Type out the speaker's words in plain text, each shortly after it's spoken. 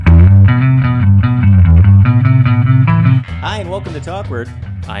welcome to Talkward.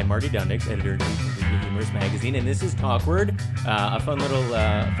 I'm Marty Dundix, editor-in-chief of Weekly Humorous Magazine, and this is Talkward, a fun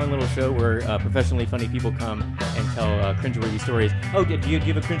little show where professionally funny people come and tell cringeworthy stories. Oh, do you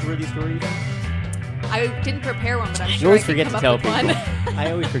have a cringeworthy story? I didn't prepare one, but I'm You sure always I can forget to come tell up with people. one.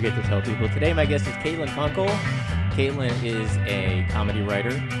 I always forget to tell people. Today, my guest is Caitlin Kunkel. Caitlin is a comedy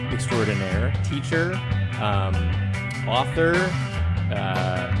writer extraordinaire, teacher, author,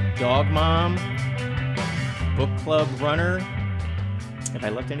 dog mom, book club runner. Have I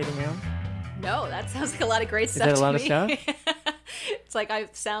left anything out? No, that sounds like a lot of great stuff. Is that a lot to of me. stuff? It's like I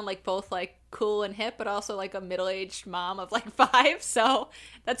sound like both like cool and hip, but also like a middle-aged mom of like 5. So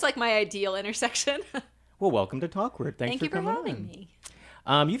that's like my ideal intersection. Well, welcome to Talkward. Thank you for coming having me.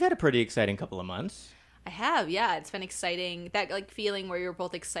 You've had a pretty exciting couple of months. I have, yeah. It's been exciting. That like feeling where you're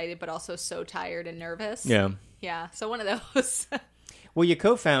both excited, but also so tired and nervous. Yeah. Yeah. So one of those. Well, you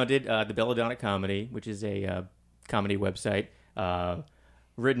co-founded the Belladonna Comedy, which is a comedy website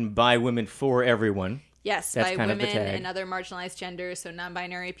written by women for everyone. Yes, That's by kind of the women tag. and other marginalized genders, so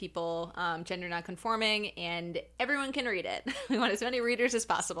non-binary people, gender non-conforming, and everyone can read it. We want as many readers as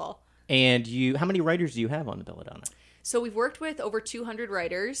possible. And how many writers do you have on the Belladonna? So we've worked with over 200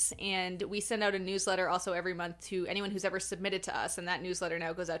 writers, and we send out a newsletter also every month to anyone who's ever submitted to us, and that newsletter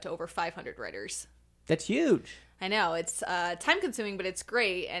now goes out to over 500 writers. That's huge. I know, it's time-consuming, but it's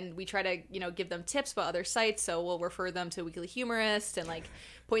great, and we try to, give them tips about other sites, so we'll refer them to Weekly Humorist and, like,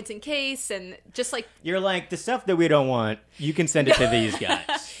 Points in Case, and just, like... You're like, the stuff that we don't want, you can send it to these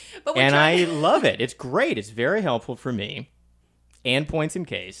guys. But And I love it. It's great. It's very helpful for me, and Points in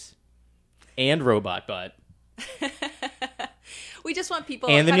Case, and Robot Butt, We just want people...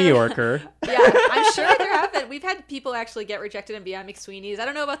 and The New Yorker. Yeah, I'm sure there have been. We've had people actually get rejected and be on McSweeney's. I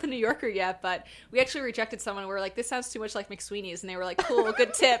don't know about the New Yorker yet, but we actually rejected someone. We were like, this sounds too much like McSweeney's. And they were like, cool,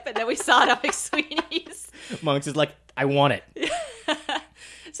 good tip. And then we saw it on McSweeney's. Monks is like, I want it.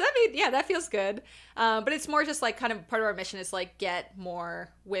 So that feels good. But it's more just like kind of part of our mission is like get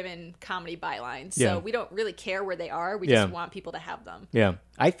more women comedy bylines. So Yeah. we don't really care where they are. We Yeah. just want people to have them. Yeah.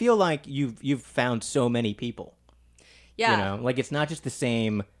 I feel like you've found so many people. Yeah. Like it's not just the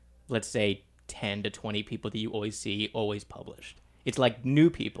same, let's say, 10 to 20 people that you always see, always published. It's like new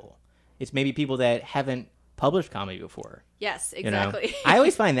people. It's maybe people that haven't published comedy before. Yes, exactly. I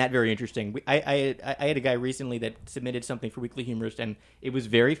always find that very interesting. I had a guy recently that submitted something for Weekly Humorist, and it was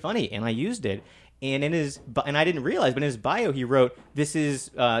very funny, and I used it. And and I didn't realize, but in his bio he wrote, "This is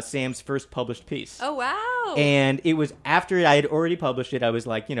Sam's first published piece." Oh, wow. And it was after I had already published it. I was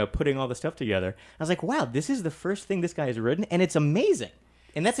like, putting all the stuff together. I was like, wow, this is the first thing this guy has written, and it's amazing.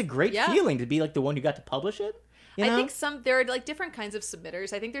 And that's a great feeling to be like the one who got to publish it. I think there are like different kinds of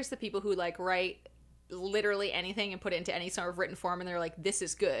submitters. I think there's the people who like write literally anything and put it into any sort of written form, and they're like, this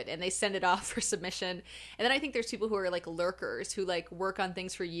is good, and they send it off for submission. And then I think there's people who are like lurkers who like work on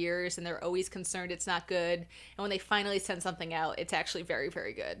things for years and they're always concerned it's not good, and when they finally send something out, it's actually very,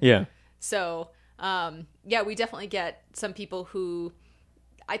 very good. Yeah. So we definitely get some people who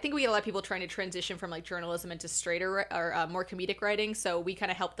I think we get a lot of people trying to transition from like journalism into straighter or more comedic writing, so we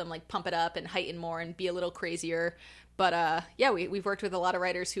kind of help them like pump it up and heighten more and be a little crazier. But we've worked with a lot of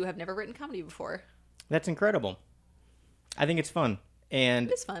writers who have never written comedy before. That's incredible. I think it's fun. And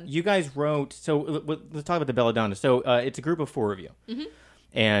it is fun. You guys wrote, so let's talk about the Belladonna. So it's a group of 4 of you. Mm-hmm.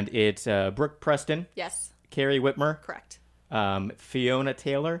 And it's Brooke Preston. Yes. Carrie Whitmer. Correct. Fiona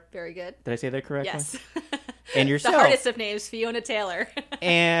Taylor. Very good. Did I say that correctly? Yes. And yourself. The hardest of names, Fiona Taylor.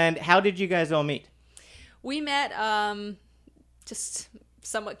 And how did you guys all meet? We met just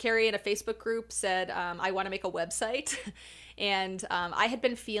somewhat. Carrie in a Facebook group said, I want to make a website. And I had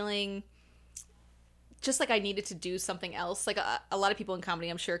been feeling just like I needed to do something else. Like a lot of people in comedy,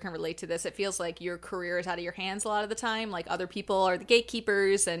 I'm sure, can relate to this. It feels like your career is out of your hands a lot of the time. Like other people are the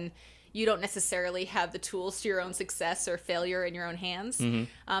gatekeepers, and you don't necessarily have the tools to your own success or failure in your own hands.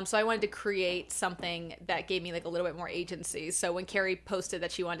 Mm-hmm. So I wanted to create something that gave me like a little bit more agency. So when Carrie posted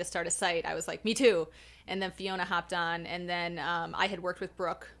that she wanted to start a site, I was like, me too. And then Fiona hopped on, and then I had worked with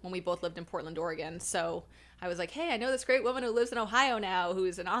Brooke when we both lived in Portland, Oregon. So I was like, hey, I know this great woman who lives in Ohio now,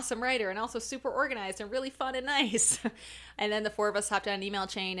 who's an awesome writer and also super organized and really fun and nice. And then the 4 of us hopped on an email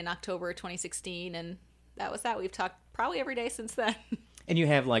chain in October 2016, and that was that. We've talked probably every day since then. And you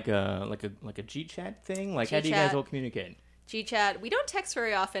have like a G-chat thing? Like, how do you guys all communicate? G-chat. We don't text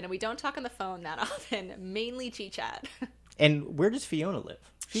very often, and we don't talk on the phone that often. Mainly G-chat. And where does Fiona live?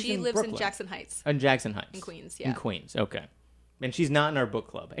 She lives Brooklyn. in Jackson Heights. In Jackson Heights. In Queens, yeah. In Queens, okay. And she's not in our book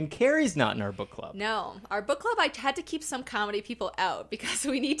club. And Carrie's not in our book club. No, our book club, I had to keep some comedy people out because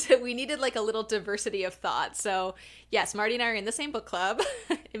we needed like a little diversity of thought. So yes, Marty and I are in the same book club.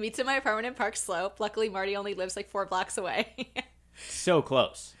 It meets in my apartment in Park Slope. Luckily, Marty only lives like 4 blocks away. So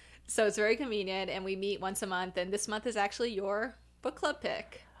close. So it's very convenient, and we meet once a month. And this month is actually your book club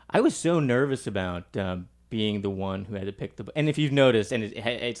pick. I was so nervous about being the one who had to pick the book. And if you've noticed, and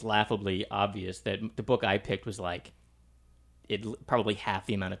it's laughably obvious that the book I picked was like probably half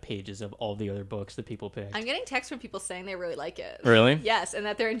the amount of pages of all the other books that people picked. I'm getting texts from people saying they really like it. Really? Yes, and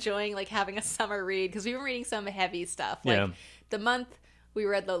that they're enjoying like having a summer read because we've been reading some heavy stuff. Like the month we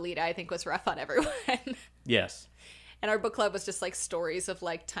read Lolita, I think was rough on everyone. Yes. And our book club was just like stories of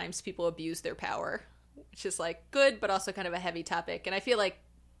like times people abuse their power, which is like good, but also kind of a heavy topic. And I feel like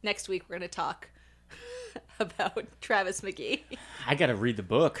next week we're going to talk about Travis McGee. I got to read the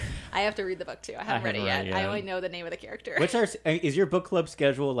book. I have to read the book too. I haven't read it yet. I only know the name of the character. Is your book club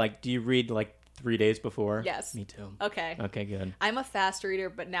schedule like, do you read like 3 days before? Yes. Me too. Okay, good. I'm a fast reader,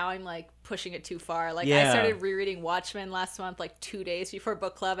 but now I'm like pushing it too far. Like I started rereading Watchmen last month, like 2 days before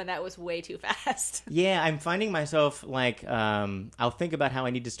book club, and that was way too fast. Yeah, I'm finding myself like, I'll think about how I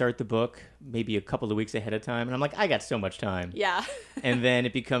need to start the book maybe a couple of weeks ahead of time, and I'm like, I got so much time. Yeah. And then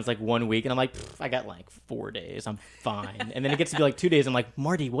it becomes like 1 week, and I'm like, I got like 4 days, I'm fine. And then it gets to be like 2 days, I'm like,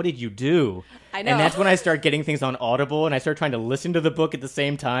 Marty, what did you do? I know. And that's when I start getting things on Audible, and I start trying to listen to the book at the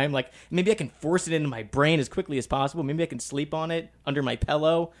same time. Like, maybe I can force it into my brain as quickly as possible. Maybe I can sleep on it under my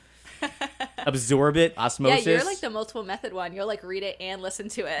pillow. Absorb it, osmosis. Yeah, you're like the multiple method one. You'll like read it and listen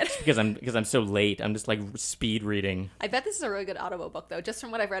to it. because I'm so late. I'm just like speed reading. I bet this is a really good Audible book though, just from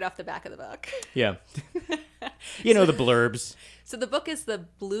what I've read off the back of the book. Yeah. You know the blurbs. So the book is The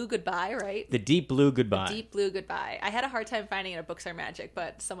Blue Goodbye, right? The Deep Blue Goodbye. The Deep Blue Goodbye. I had a hard time finding it at Books Are Magic,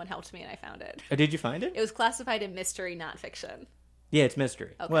 but someone helped me and I found it. Oh, did you find it? It was classified in mystery, not fiction. Yeah, it's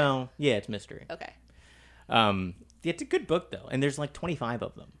mystery. Okay. Well, yeah, it's mystery. Okay. It's a good book though, and there's like 25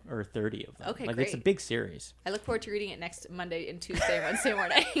 of them or 30 of them. Okay, like great. It's a big series. I look forward to reading it next Monday and Tuesday and Wednesday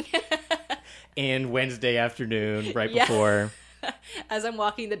morning. And Wednesday afternoon, right before. As I'm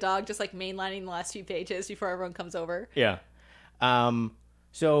walking the dog, just like mainlining the last few pages before everyone comes over. Yeah.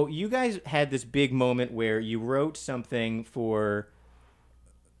 So you guys had this big moment where you wrote something for.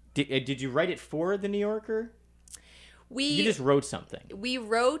 Did you write it for the New Yorker? You just wrote something. We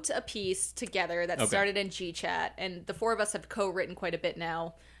wrote a piece together that started in GChat, and the 4 of us have co-written quite a bit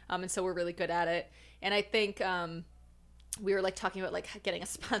now, and so we're really good at it. And I think we were like talking about like getting a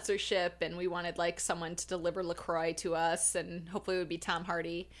sponsorship, and we wanted like someone to deliver LaCroix to us, and hopefully it would be Tom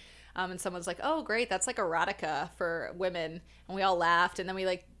Hardy. And someone's like, "Oh, great, that's like erotica for women," and we all laughed. And then we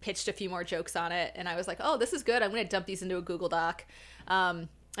like pitched a few more jokes on it, and I was like, "Oh, this is good. I'm going to dump these into a Google Doc."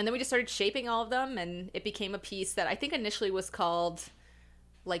 And then we just started shaping all of them, and it became a piece that I think initially was called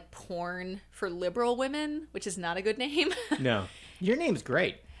like Porn for Liberal Women, which is not a good name. No. Your name's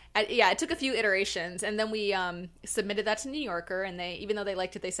great. It took a few iterations, and then we submitted that to New Yorker, and they, even though they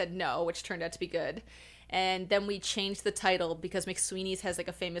liked it, they said no, which turned out to be good. And then we changed the title because McSweeney's has like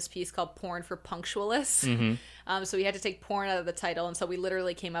a famous piece called Porn for Punctualists. Mm-hmm. So we had to take porn out of the title. And so we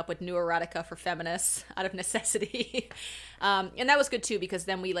literally came up with New Erotica for Feminists out of necessity. And that was good too, because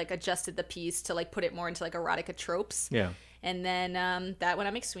then we like adjusted the piece to like put it more into like erotica tropes. Yeah. And then that went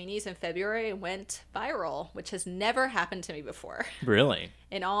on McSweeney's in February and went viral, which has never happened to me before. Really?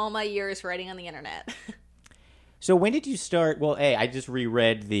 In all my years writing on the internet. So when did you start? Well, I just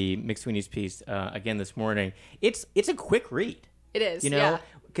reread the McSweeney's piece again this morning. It's a quick read. It is, you know,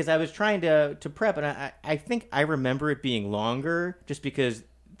 because I was trying to prep, and I think I remember it being longer just because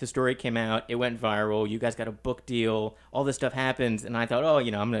the story came out, it went viral, you guys got a book deal, all this stuff happens, and I thought, oh,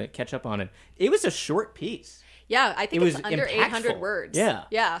 you know, I'm going to catch up on it. It was a short piece. Yeah, I think it it's was under impactful. 800 words. Yeah.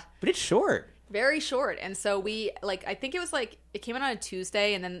 Yeah. But it's short. Very short. And so we, like, I think it was like, it came out on a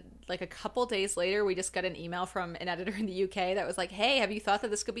Tuesday, and then like a couple days later, we just got an email from an editor in the UK that was like, hey, have you thought that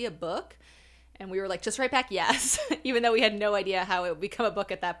this could be a book? And we were like, just write back yes, even though we had no idea how it would become a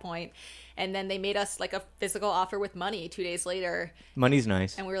book at that point. And then they made us like a physical offer with money 2 days later. Money's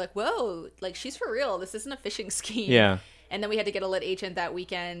nice. And we were like, whoa, like she's for real. This isn't a phishing scheme. Yeah. And then we had to get a lit agent that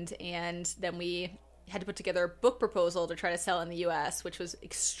weekend, and then we had to put together a book proposal to try to sell in the US, which was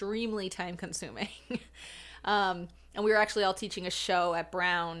extremely time consuming. And we were actually all teaching a show at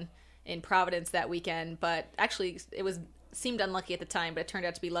Brown in Providence that weekend, but actually it seemed unlucky at the time, but it turned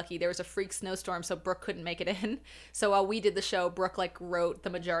out to be lucky. There was a freak snowstorm, so Brooke couldn't make it in. So while we did the show, Brooke like wrote the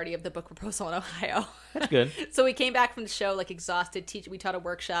majority of the book proposal in Ohio. That's good. So we came back from the show like exhausted. We taught a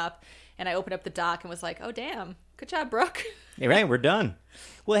workshop, and I opened up the doc and was like, oh damn, good job, Brooke. Hey, right, we're done.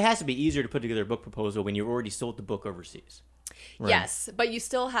 Well, it has to be easier to put together a book proposal when you've already sold the book overseas. Right. Yes, but you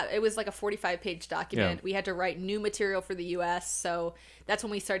still have, it was like a 45-page document. Yeah. We had to write new material for the US, so that's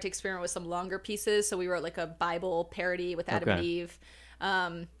when we started to experiment with some longer pieces. So we wrote like a Bible parody with Adam and Okay. Eve.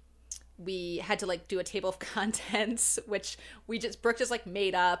 We had to like do a table of contents, which Brooke just like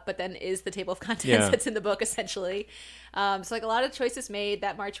made up, but then is the table of contents Yeah. that's in the book essentially. So like a lot of choices made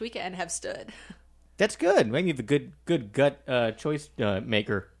that March weekend have stood. That's good. Maybe the good gut choice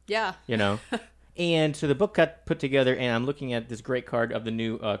maker. Yeah. You know. And so the book got put together, and I'm looking at this great card of the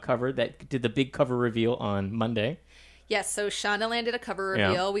new cover that did the big cover reveal on Monday. Yes, so Shonda landed a cover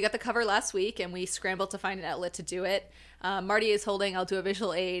reveal. Yeah. We got the cover last week, and we scrambled to find an outlet to do it. Marty is holding, I'll do a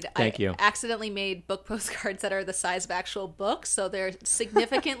visual aid. Thank you. Accidentally made book postcards that are the size of actual books, so they're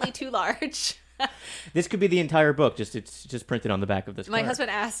significantly too large. This could be the entire book. It's just printed on the back of this My card.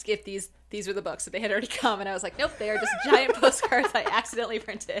 husband asked if these were the books, if they had already come, and I was like, nope, they are just giant postcards I accidentally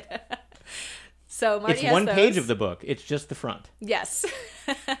printed. So Marty It's has one those. page of the book. It's just the front. Yes.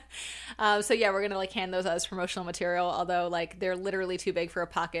 So yeah, we're gonna like hand those out as promotional material. Although like they're literally too big for a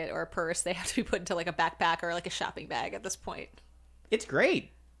pocket or a purse. They have to be put into like a backpack or like a shopping bag at this point. It's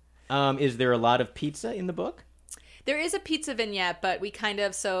great. Is there a lot of pizza in the book? There is a pizza vignette, but we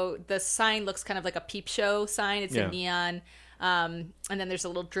so the sign looks kind of like a peep show sign. It's in neon. And then there's a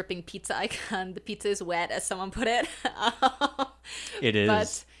little dripping pizza icon. The pizza is wet, as someone put it. It is.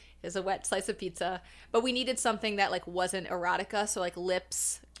 But it's a wet slice of pizza. But we needed something that like wasn't erotica, so like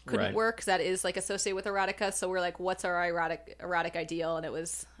lips couldn't Right. work, because that is like associated with erotica. So we're like, what's our erotic ideal? And it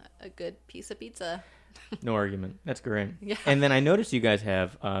was a good piece of pizza. No argument. That's great. Yeah. And then I noticed you guys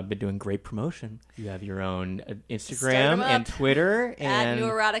have been doing great promotion. You have your own Start 'em Instagram up. and Twitter. At And New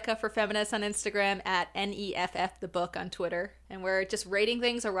Erotica for Feminists on Instagram, at NEFF the book on Twitter. And we're just rating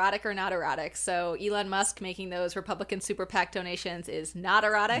things erotic or not erotic. So Elon Musk making those Republican super PAC donations is not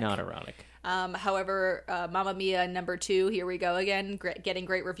erotic. not erotic. However, Mamma Mia #2, here we go again, getting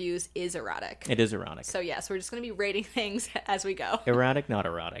great reviews, is erotic. It is erotic. So yes, we're just going to be rating things as we go. Erotic, not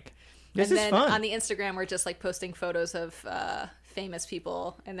erotic. This And is then fun. on the Instagram, we're just like posting photos of famous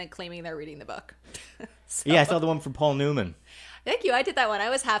people and then claiming they're reading the book. So, Yeah, I saw the one from Paul Newman. thank you. I did that one. I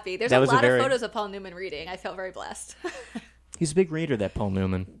was happy. There's That a was a lot very- of photos of Paul Newman reading. I felt very blessed. He's a big reader, that Paul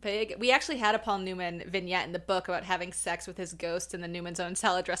Newman. Big. We actually had a Paul Newman vignette in the book about having sex with his ghost in the Newman's Own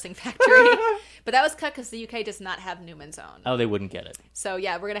salad dressing factory. But that was cut because the UK does not have Newman's Own. Oh, they wouldn't get it. So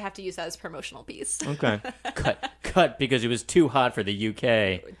yeah, we're going to have to use that as a promotional piece. Okay. Cut, because it was too hot for the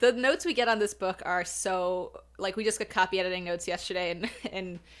UK. The notes we get on this book are so, like, we just got copy editing notes yesterday,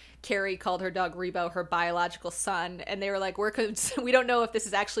 and Carrie called her dog Rebo her biological son, and they were like, we don't know if this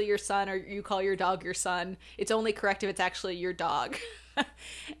is actually your son or you call your dog your son. It's only correct if it's actually your dog.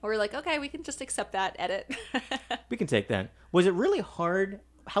 We're like, okay, we can just accept that edit. We can take that. Was it really hard?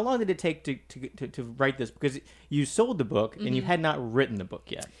 How long did it take to write this? Because you sold the book and you had not written the book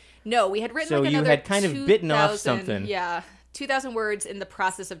yet. No, we had written So like you another had kind of bitten off 2,000 something. Yeah, 2,000 words in the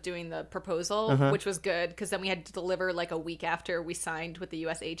process of doing the proposal, which was good because then we had to deliver like a week after we signed with the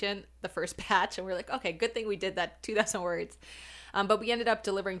U.S. agent the first batch, and we are like, okay, good thing we did that 2,000 words. But we ended up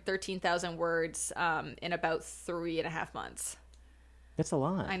delivering 13,000 words in about 3.5 months. That's a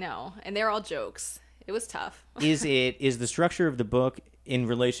lot. I know, and they're all jokes. It was tough. Is the structure of the book in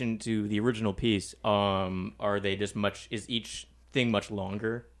relation to the original piece? Are they just is each thing much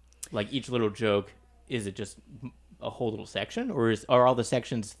longer? Like each little joke, is it just a whole little section, or are all the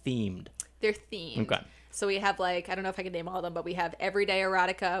sections themed? They're themed. Okay. So we have like, I don't know if I can name all of them, but we have everyday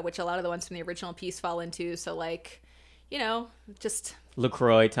erotica, which a lot of the ones from the original piece fall into. So like, you know, just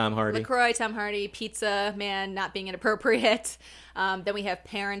LaCroix, Tom Hardy. pizza man not being inappropriate. Then we have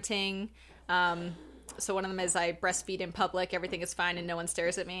parenting. So one of them is I breastfeed in public. Everything is fine and no one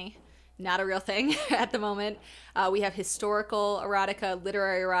stares at me. Not a real thing at the moment. We have historical erotica,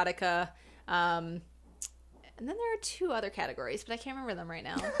 literary erotica. And then there are 2 other categories, but I can't remember them right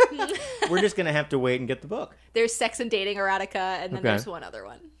now. We're just going to have to wait and get the book. There's sex and dating erotica, and then Okay. there's one other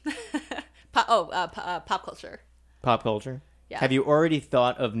one. Pop culture. Pop culture. Yeah. Have you already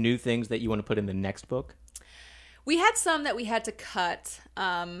thought of new things that you want to put in the next book? We had some that we had to cut.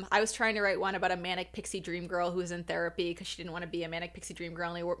 I was trying to write one about a manic pixie dream girl who was in therapy because she didn't want to be a manic pixie dream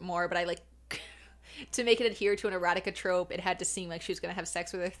girl anymore, but I like to make it adhere to an erotica trope, it had to seem like she was going to have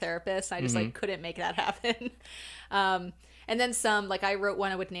sex with her therapist. I just like couldn't make that happen. And then some, like I wrote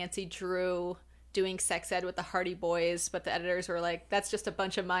one with Nancy Drew doing sex ed with the Hardy Boys, but the editors were like, that's just a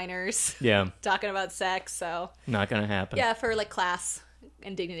bunch of minors Yeah. talking about sex. So Not going to happen. yeah, for like class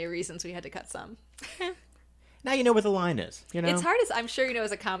and dignity reasons, we had to cut some. Now you know where the line is, you know? It's hard as I'm sure you know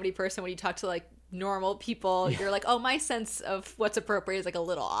as a comedy person when you talk to like normal people, you're like, oh, my sense of what's appropriate is like a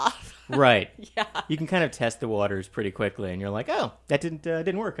little off. Right. Yeah. You can kind of test the waters pretty quickly, and you're like, oh, that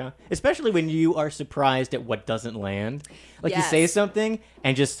didn't work, huh? Especially when you are surprised at what doesn't land. Like you say something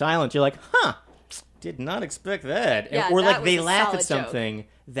and just silence. You're like, huh, did not expect that. Yeah, or that like they was a laugh solid at something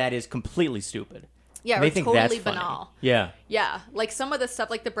that is completely stupid. Yeah, And they or think totally that's funny. banal. Yeah. Yeah, like some of the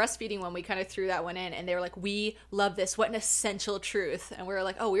stuff, like the breastfeeding one, we kind of threw that one in, and they were like, we love this. What an essential truth. And we were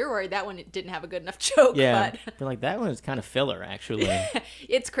like, oh, we were worried that one didn't have a good enough joke. Yeah. But They're like, that one is kind of filler, actually.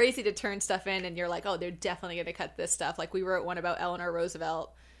 it's crazy to turn stuff in, and you're like, oh, they're definitely going to cut this stuff. Like we wrote one about Eleanor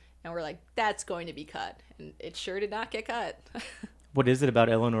Roosevelt, and we're like, that's going to be cut. And it sure did not get cut. What is it about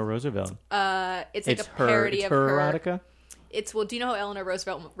Eleanor Roosevelt? It's like a parody of her erotica? Well, do you know how Eleanor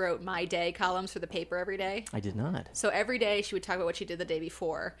Roosevelt wrote My Day columns for the paper every day? I did not. So every day she would talk about what she did the day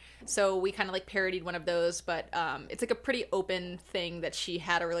before. So we kind of like parodied one of those, but it's like a pretty open thing that she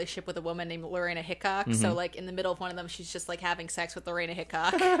had a relationship with a woman named Lorena Hickok. Mm-hmm. So like in the middle of one of them, she's just like having sex with Lorena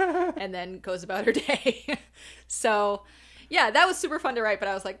Hickok and then goes about her day. So yeah, that was super fun to write, but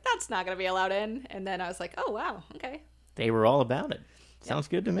I was like, that's not going to be allowed in. And then I was like, oh, wow, okay. They were all about it. Sounds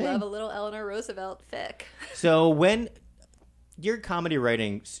good to me. Love a little Eleanor Roosevelt fic. So when your comedy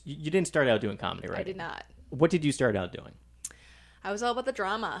writing, you didn't start out doing comedy writing. I did not. What did you start out doing? I was all about the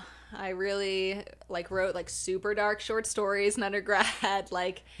drama. I really wrote super dark short stories in undergrad,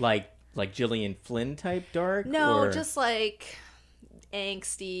 like Gillian Flynn type dark. No, just angsty.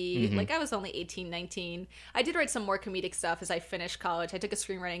 Mm-hmm. I was only 18, 19. I did write some more comedic stuff as I finished college. I took a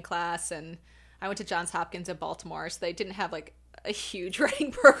screenwriting class, and I went to Johns Hopkins in Baltimore, so they didn't have a huge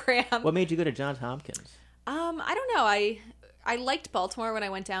writing program. What made you go to Johns Hopkins? I don't know. I liked Baltimore when I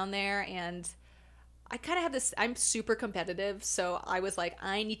went down there, and I kind of have this, I'm super competitive, so I was like,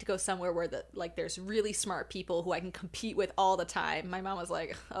 I need to go somewhere where there's really smart people who I can compete with all the time. My mom was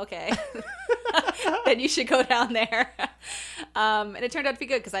like, okay, then you should go down there. And it turned out to be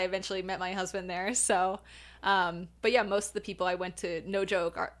good because I eventually met my husband there. So, but yeah, most of the people I went to, no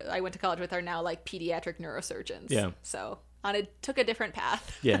joke, I went to college with are now pediatric neurosurgeons. Yeah. So took a different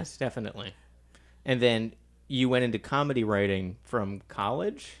path. Yes, definitely. And then you went into comedy writing from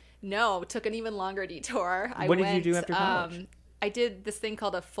college? No, took an even longer detour. What did you do after college? I did this thing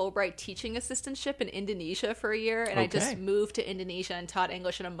called a Fulbright teaching assistantship in Indonesia for a year, and I just moved to Indonesia and taught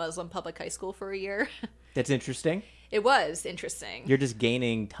English in a Muslim public high school for a year. That's interesting. It was interesting. You're just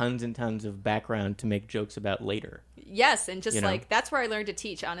gaining tons and tons of background to make jokes about later. Yes, and just that's where I learned to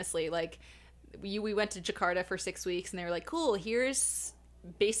teach, honestly. We went to Jakarta for 6 weeks, and they were like, cool, here's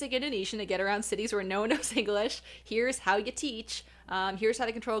basic Indonesian to get around cities where no one knows English. Here's how you teach. Here's how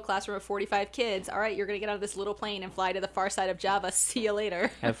to control a classroom of 45 kids. All right, you're going to get out of this little plane and fly to the far side of Java. See you later.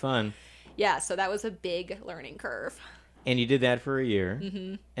 Have fun. Yeah, so that was a big learning curve. And you did that for a year.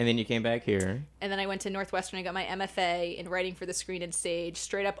 Mm-hmm. And then you came back here. And then I went to Northwestern and got my MFA in writing for the screen and stage.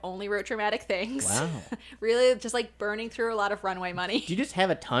 Straight up only wrote dramatic things. Wow. Really just burning through a lot of runway money. Do you just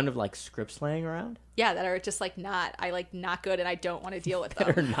have a ton of scripts laying around? Yeah, that are just not good, and I don't want to deal with them.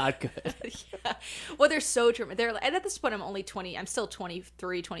 That are not good. Yeah. Well, they're so dramatic. And at this point, I'm only 20. I'm still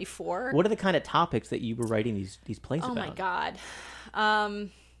 23, 24. What are the kind of topics that you were writing these plays about? Oh my God.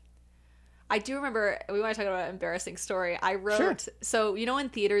 I do remember, we want to talk about an embarrassing story. I wrote, Sure. So in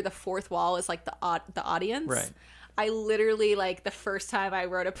theater, the fourth wall is the audience. Right. I literally, the first time I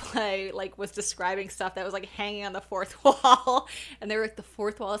wrote a play, was describing stuff that was, hanging on the fourth wall. And they were the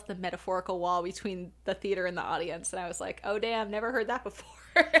fourth wall is the metaphorical wall between the theater and the audience. And I was like, oh, damn, never heard that before.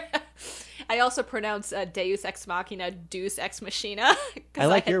 I also pronounce Deus Ex Machina, Deus Ex Machina. I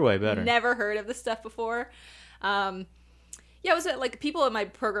like your way better. Never heard of this stuff before. Yeah, it was people in my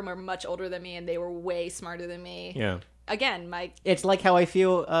program were much older than me, and they were way smarter than me. Yeah. Again, it's like how I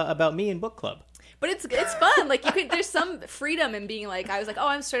feel about me in book club. But it's fun. There's some freedom in being I was oh,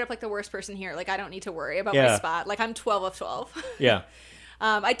 I'm straight up the worst person here. I don't need to worry about my spot. I'm 12 of 12. Yeah.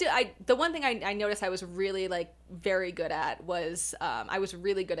 The one thing I noticed I was really very good at was I was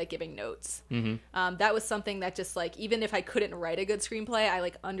really good at giving notes. Mm-hmm. That was something that just even if I couldn't write a good screenplay,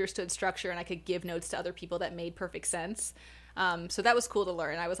 I understood structure and I could give notes to other people that made perfect sense. So that was cool to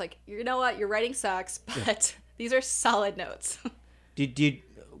learn. I was like, you know what, your writing sucks, but these are solid notes.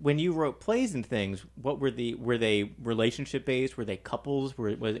 When you wrote plays and things, what were they relationship based? Were they couples?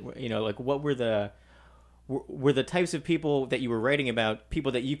 What were the types of people that you were writing about,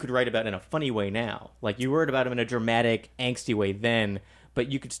 people that you could write about in a funny way now? You wrote about them in a dramatic, angsty way then,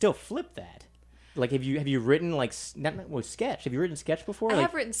 but you could still flip that. Have you written sketch? Have you written sketch before? I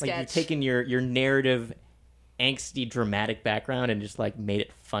have written sketch. You've taken your narrative, angsty, dramatic background and just made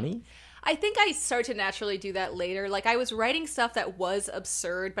it funny? I think I started to naturally do that later. Like, I was writing stuff that was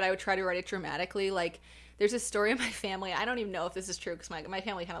absurd, but I would try to write it dramatically. Like, there's a story in my family. I don't even know if this is true because my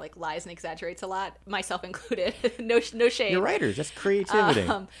family kind of like lies and exaggerates a lot, myself included. no shame. You're writers. That's creativity.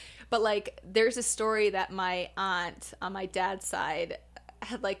 But like, there's a story that my aunt on my dad's side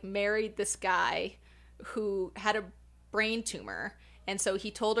had like married this guy who had a brain tumor, and so he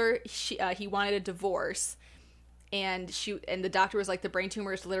told her he wanted a divorce. And the doctor was like, the brain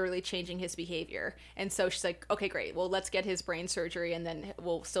tumor is literally changing his behavior. And so she's like, okay, great. Well, let's get his brain surgery and then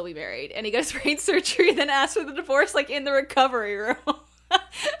we'll still be married. And he got his brain surgery and then asked for the divorce, like in the recovery room.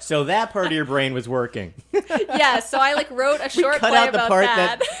 So that part of your brain was working. Yeah. So I like wrote a short cut play out the about part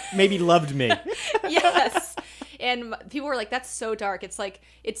that. maybe loved me. Yes. And people were like, that's so dark. It's like,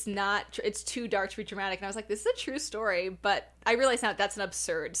 it's not, it's too dark to be dramatic. And I was like, this is a true story. But I realized now that's an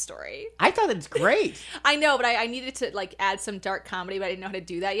absurd story. I thought it's great. I know, but I needed to like add some dark comedy, but I didn't know how to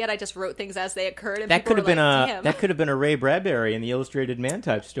do that yet. I just wrote things as they occurred. And That could have been Damn. that could have been a Ray Bradbury in the Illustrated Man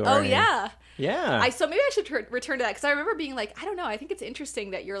type story. Oh, yeah. Yeah. So maybe I should return to that because I remember being like, I don't know. I think it's interesting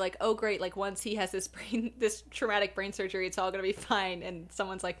that you're like, oh, great. Like once he has this traumatic brain surgery, it's all going to be fine. And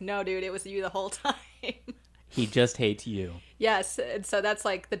someone's like, no, dude, it was you the whole time. He just hates you. Yes, and so that's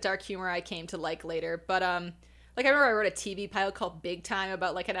like the dark humor I came to like later. But like I remember I wrote a TV pilot called Big Time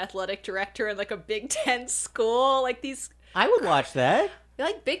about like an athletic director in like a Big Ten school. Like these, I would watch that.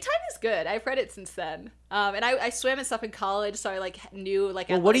 like Big Time is good. I've read it since then. And I swam and stuff in college, so I like knew like.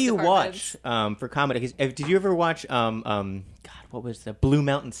 Well, what do you departments. watch for comedy? 'Cause, did you ever watch God? What was the Blue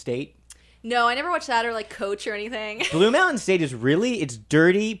Mountain State? No, I never watched that or like Coach or anything. Blue Mountain State is it's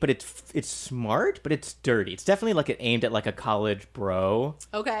dirty, but it's smart, but it's dirty. It's definitely like aimed at like a college bro.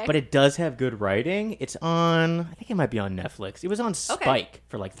 Okay. But it does have good writing. It's on, I think it might be on Netflix. It was on Spike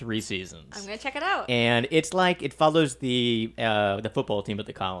for like 3 seasons. I'm gonna check it out. And it's like it follows the football team at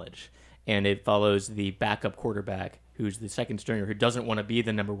the college, and it follows the backup quarterback who's the second stringer who doesn't want to be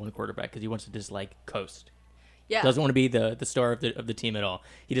the number one quarterback because he wants to just like coast. Yeah. Doesn't want to be the star of the team at all.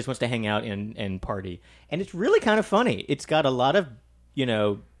 He just wants to hang out and party. And it's really kind of funny. It's got a lot of,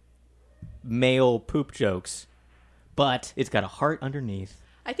 male poop jokes, but it's got a heart underneath.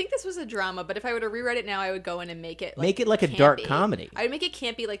 I think this was a drama, but if I were to rewrite it now, I would go in and make it like a campy. dark comedy. I would make it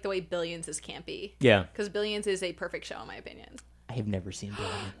campy like the way Billions is campy. Yeah. Because Billions is a perfect show, in my opinion. I have never seen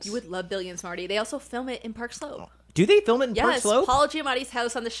Billions. You would love Billions, Marty. They also film it in Park Slope. Do they film it in Park Yes, Slope? Paul Giamatti's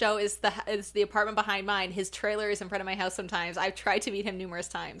house on the show is the apartment behind mine. His trailer is in front of my house sometimes. I've tried to meet him numerous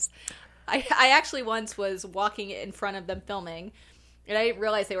times. I actually once was walking in front of them filming, and I didn't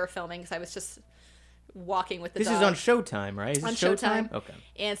realize they were filming because I was just walking with the dog. This is on Showtime, right? Is on it Showtime? Okay.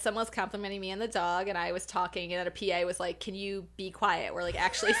 And someone was complimenting me and the dog, and I was talking, and then a PA was like, "Can you be quiet? We're like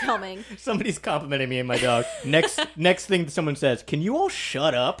actually filming." Somebody's complimenting me and my dog. Next thing someone says, "Can you all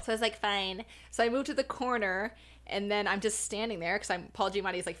shut up?" So I was like, "Fine." So I moved to the corner. And then I'm just standing there because Paul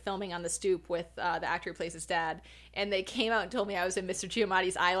Giamatti's like filming on the stoop with the actor who plays his dad. And they came out and told me I was in Mr.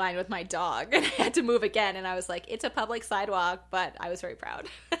 Giamatti's eye line with my dog. And I had to move again. And I was like, it's a public sidewalk, but I was very proud.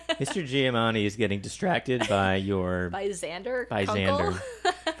 Mr. Giamatti is getting distracted by by Xander. By Kunkel.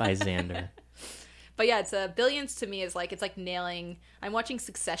 Xander. By Xander. But yeah, it's Billions to me is like it's like nailing. I'm watching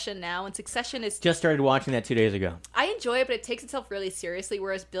Succession now, and Succession is just started watching that 2 days ago. I enjoy it, but it takes itself really seriously.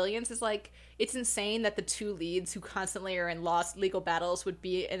 Whereas Billions is like it's insane that the two leads who constantly are in legal battles would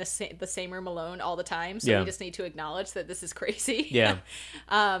be in the same room alone all the time. So we just need to acknowledge that this is crazy. Yeah.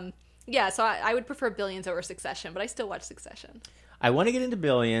 Yeah. So I would prefer Billions over Succession, but I still watch Succession. I want to get into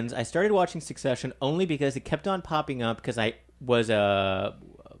Billions. I started watching Succession only because it kept on popping up because I was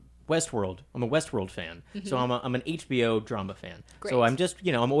Westworld. I'm a Westworld fan, so I'm an HBO drama fan. Great. So I'm just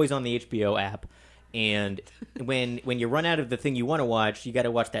I'm always on the HBO app, and when you run out of the thing you want to watch, you got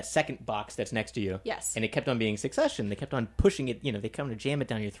to watch that second box that's next to you. Yes. And it kept on being Succession. They kept on pushing it. They come to jam it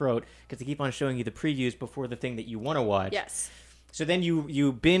down your throat because they keep on showing you the previews before the thing that you want to watch. Yes. So then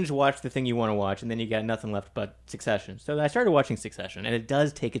you binge watch the thing you want to watch, and then you got nothing left but Succession. So I started watching Succession, and it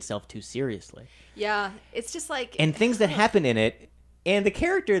does take itself too seriously. Yeah, it's just like and things that happen in it. And the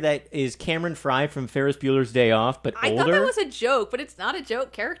character that is Cameron Fry from Ferris Bueller's Day Off, but older. I thought that was a joke, but it's not a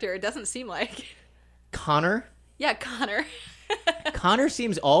joke character. It doesn't seem like. Connor? Yeah, Connor. Connor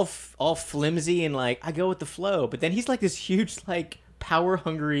seems all flimsy and like, I go with the flow. But then he's like this huge, like,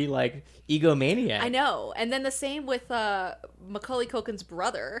 power-hungry, like, egomaniac. I know. And then the same with Macaulay Culkin's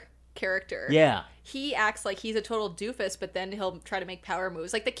brother character. Yeah. He acts like he's a total doofus, but then he'll try to make power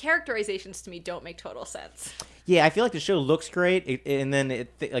moves. Like, the characterizations to me don't make total sense. Yeah, I feel like the show looks great, and then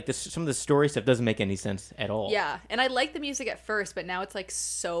some of the story stuff doesn't make any sense at all. Yeah, and I liked the music at first, but now it's like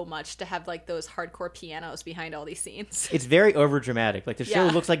so much to have like those hardcore pianos behind all these scenes. It's very overdramatic. Like the show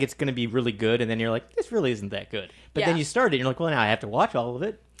Yeah. looks like it's going to be really good, and then you're like, this really isn't that good. But then Yeah. you start it, and you're like, well, now I have to watch all of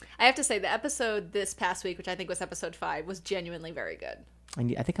it. I have to say, the episode this past week, which I think was episode 5, was genuinely very good.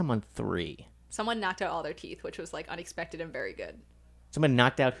 I think I'm on 3. Someone knocked out all their teeth, which was like unexpected and very good. Someone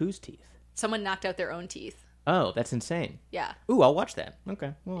knocked out whose teeth? Someone knocked out their own teeth. Oh, that's insane. Yeah. Ooh, I'll watch that.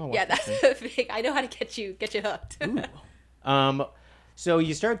 Okay. Well, I'll watch Yeah, that that's a big. I know how to get you hooked. Ooh. So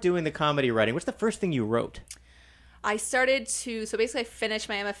you start doing the comedy writing. What's the first thing you wrote? I started to. So basically, I finished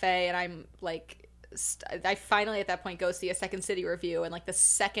my MFA, and I'm like, I finally at that point go see a Second City review, and like the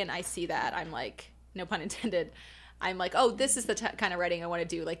second I see that, I'm like, no pun intended. I'm like, oh, this is the kind of writing I want to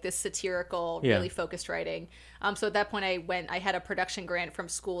do, like this satirical, really focused writing. So at that point, I had a production grant from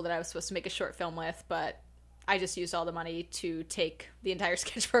school that I was supposed to make a short film with, but I just used all the money to take the entire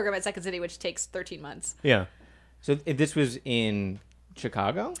sketch program at Second City, which takes 13 months. Yeah. So this was in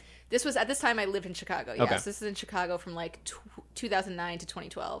Chicago? This was, at this time, I lived in Chicago. Yes, Okay. this is in Chicago from like 2009 to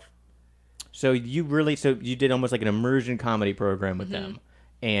 2012. So you did almost like an immersion comedy program with them.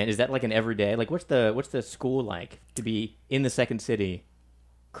 And is that like an everyday? Like what's the school like to be in the Second City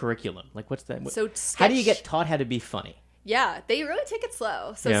curriculum? Like what's that? So how do you get taught how to be funny? Yeah, they really take it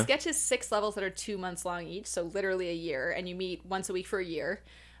slow. So Yeah. sketch is 6 levels that are 2 months long each, so literally a year, and you meet once a week for a year.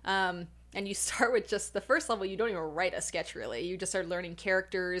 And you start with just the first level. You don't even write a sketch really. You just start learning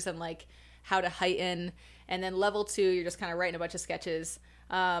characters and like how to heighten. And then level 2, you're just kind of writing a bunch of sketches.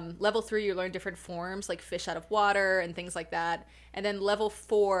 Level 3, you learn different forms like fish out of water and things like that. And then level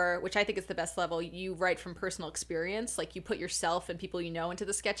 4, which I think is the best level, you write from personal experience. Like you put yourself and people you know into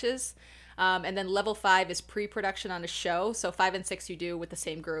the sketches. And then level 5 is pre-production on a show. So 5 and 6 you do with the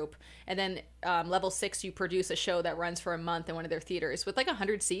same group. And then level 6 you produce a show that runs for a month in one of their theaters with like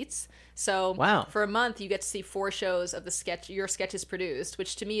 100 seats. So Wow. for a month you get to see 4 shows of your sketches produced,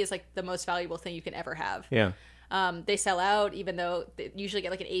 which to me is like the most valuable thing you can ever have. Yeah. They sell out, even though they usually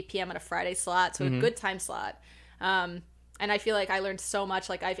get like an 8 p.m. on a Friday slot, so a good time slot. And I feel like I learned so much.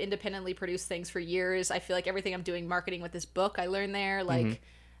 Like I've independently produced things for years. I feel like everything I'm doing marketing with this book I learned there. Like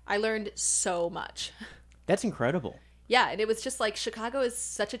I learned so much. That's incredible. Yeah, and it was just like Chicago is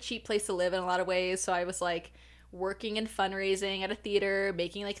such a cheap place to live in a lot of ways. So I was like working in fundraising at a theater,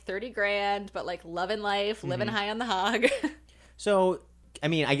 making like 30 grand, but like loving life, living high on the hog. So, I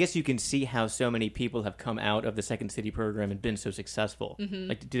mean, I guess you can see how so many people have come out of the Second City program and been so successful.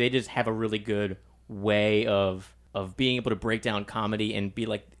 Like, do they just have a really good way of being able to break down comedy and be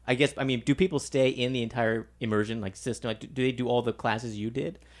like, do people stay in the entire immersion like system? Like, do they do all the classes you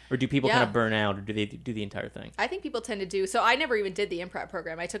did? Or do people kind of burn out, or do they do the entire thing? I think people tend to do. So I never even did the improv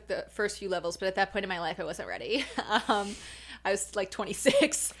program. I took the first few levels, but at that point in my life, I wasn't ready. I was like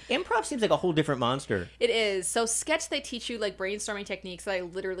 26. Improv seems like a whole different monster. It is. So sketch, they teach you like brainstorming techniques that I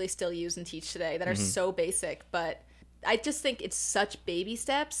literally still use and teach today that are so basic. But I just think it's such baby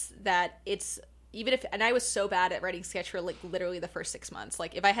steps that it's, even if, and I was so bad at writing sketch for like literally the first 6 months.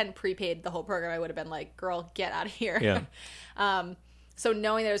 Like if I hadn't prepaid the whole program, I would have been like, girl, get out of here. Yeah. So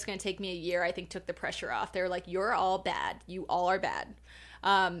knowing that it was going to take me a year, I think took the pressure off. They were like, you're all bad. You all are bad.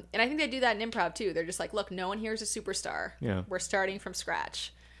 And I think they do that in improv too. They're just like, look, no one here is a superstar. Yeah. We're starting from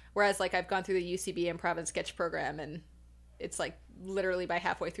scratch. Whereas like I've gone through the UCB improv and sketch program, and it's like literally by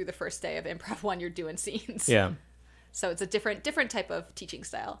halfway through the first day of improv 1, you're doing scenes. Yeah. So it's a different type of teaching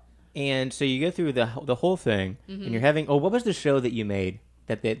style. And so you go through the whole thing, and you're having, what was the show that you made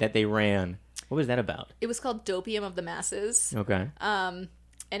that they ran? What was that about? It was called Dopium of the Masses. Okay. And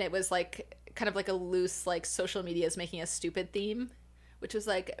it was like kind of like a loose like social media is making a stupid theme, which was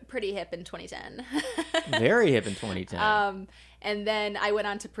like pretty hip in 2010. Very hip in 2010. And then I went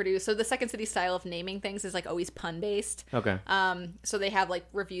on to produce. So the Second City style of naming things is like always pun based. Okay. So they have like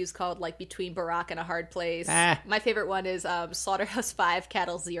reviews called like Between Barack and a Hard Place. Ah. My favorite one is Slaughterhouse 5,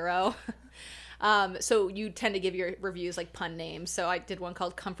 Cattle 0. So you tend to give your reviews like pun names. So I did one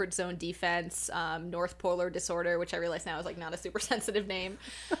called Comfort Zone Defense, North Polar Disorder, which I realize now is like not a super sensitive name.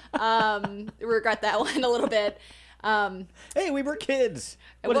 Regret that one a little bit. Hey, we were kids.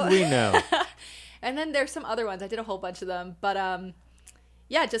 What did we know? And then there's some other ones. I did a whole bunch of them, but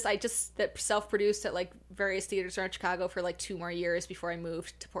yeah, I just self-produced at like various theaters around Chicago for like 2 more years before I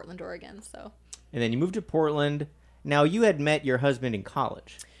moved to Portland, Oregon. So. And then you moved to Portland. Now you had met your husband in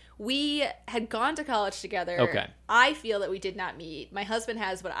college. We had gone to college together. Okay. I feel that we did not meet. My husband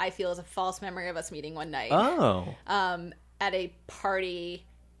has what I feel is a false memory of us meeting one night. Oh. At a party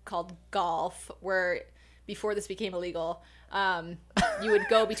called Golf, where before this became illegal, you would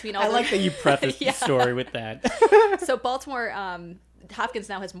go between all I like that you prefaced the story with that. So Baltimore, Hopkins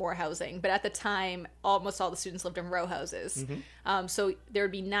now has more housing, but at the time, almost all the students lived in row houses. So there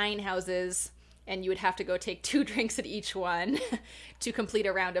would be 9 houses, and you would have to go take 2 drinks at each one to complete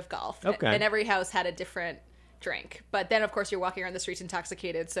a round of golf. Okay. And every house had a different drink. But then, of course, you're walking around the streets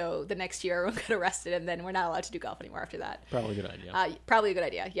intoxicated, so the next year everyone got arrested, and then we're not allowed to do golf anymore after that. Probably a good idea. Probably a good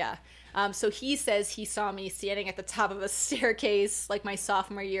idea, yeah. So he says he saw me standing at the top of a staircase, like my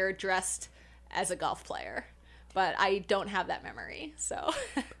sophomore year, dressed as a golf player. But I don't have that memory, so...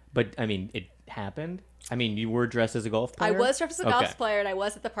 But, I mean, it happened? I mean, you were dressed as a golf player? I was dressed as a golf player, and I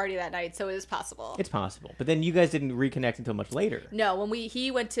was at the party that night, so it is possible. It's possible. But then you guys didn't reconnect until much later. No,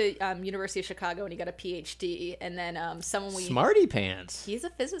 he went to University of Chicago, and he got a PhD, and then Smarty pants. He's a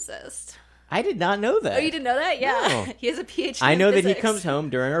physicist. I did not know that. Oh, you didn't know that? Yeah. No. He has a PhD I know in that he physics. comes home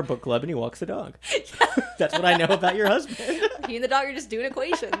during our book club and he walks the dog. That's what I know about your husband. He and the dog are just doing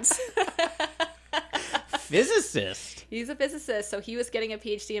equations. Physicist. He's a physicist, so he was getting a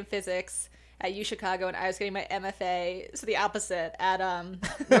PhD in physics at U Chicago, and I was getting my MFA, so the opposite, at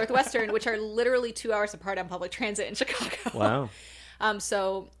Northwestern, which are literally 2 hours apart on public transit in Chicago. Wow.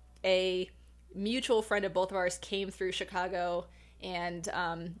 So a mutual friend of both of ours came through Chicago, and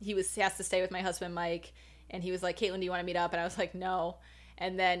he asked to stay with my husband, Mike, and he was like, Caitlin, do you want to meet up? And I was like, no.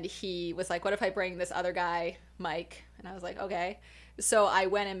 And then he was like, what if I bring this other guy, Mike? And I was like, okay. So I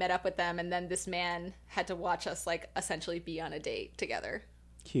went and met up with them, and then this man had to watch us, like, essentially be on a date together.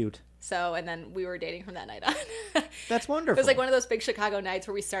 Cute. So, and then we were dating from that night on. That's wonderful. It was like one of those big Chicago nights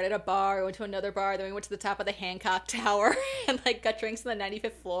where we started at a bar, went to another bar, then we went to the top of the Hancock Tower and, like, got drinks on the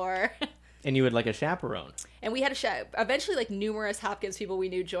 95th floor. And you had, like, a chaperone. And we had eventually, like, numerous Hopkins people we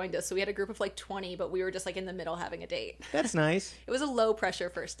knew joined us. So we had a group of, like, 20, but we were just, like, in the middle having a date. That's nice. It was a low-pressure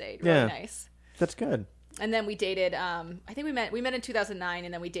first date. Really nice. That's good. And then we dated, I think we met in 2009,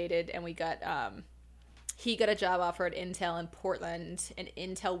 and then we dated, and we got, he got a job offer at Intel in Portland, and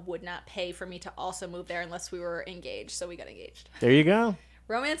Intel would not pay for me to also move there unless we were engaged, so we got engaged. There you go.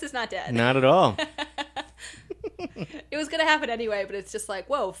 Romance is not dead. Not at all. It was going to happen anyway, but it's just like,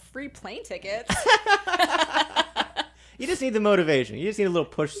 whoa, free plane tickets. You just need the motivation. You just need a little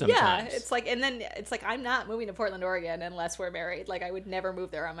push sometimes. Yeah, it's like, and then it's like, I'm not moving to Portland, Oregon unless we're married. Like, I would never move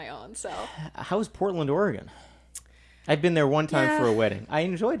there on my own, so. How's Portland, Oregon? I've been there one time for a wedding. I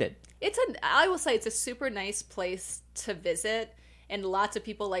enjoyed it. I will say it's a super nice place to visit, and lots of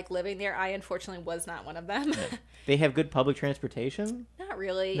people like living there. I unfortunately was not one of them. They have good public transportation? Not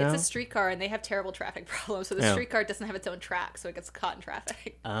really. No? It's a streetcar, and they have terrible traffic problems, so the streetcar doesn't have its own track, so it gets caught in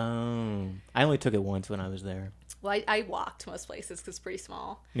traffic. Oh. I only took it once when I was there. Well, I walked most places because it's pretty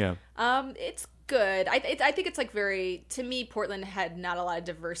small. Yeah. It's good. I think it's like to me, Portland had not a lot of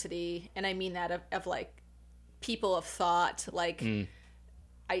diversity, and I mean that of like people of thought. Like,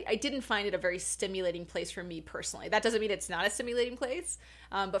 I didn't find it a very stimulating place for me personally. That doesn't mean it's not a stimulating place,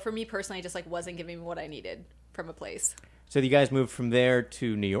 but for me personally, it just like wasn't giving me what I needed from a place. So you guys moved from there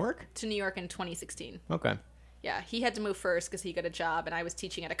to New York? To New York in 2016. Okay. Yeah, he had to move first because he got a job, and I was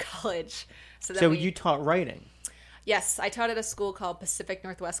teaching at a college. So you taught writing? Yes, I taught at a school called Pacific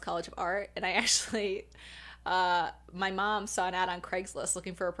Northwest College of Art, and I actually, my mom saw an ad on Craigslist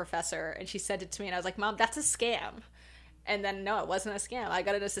looking for a professor, and she sent it to me, and I was like, Mom, that's a scam. And then, no, it wasn't a scam. I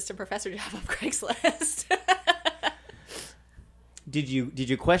got an assistant professor job on Craigslist. Did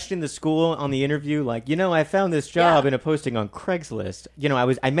you question the school on the interview? Like, I found this job in a posting on Craigslist.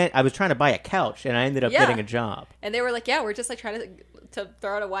 I was trying to buy a couch, and I ended up getting a job. And they were like, yeah, we're just like trying to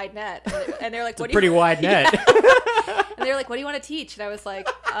throw out a wide net. And they're like, it's a pretty wide net. And they were like, what do you want to teach? And I was like,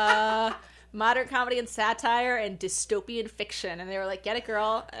 modern comedy and satire and dystopian fiction. And they were like, get it,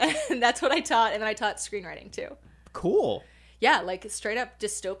 girl. And that's what I taught. And then I taught screenwriting too. Cool. Yeah, like straight up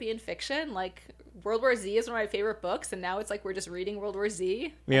dystopian fiction. Like World War Z is one of my favorite books, and now it's like we're just reading World War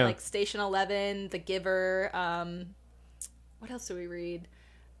Z. Yeah. And like Station 11, The Giver. What else do we read?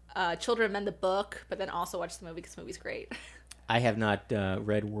 Children of Men, the book, but then also watch the movie because the movie's great. I have not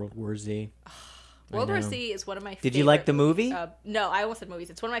read World War Z. World War Z is one of my favorite. Did you like the movie? No, I almost said movies.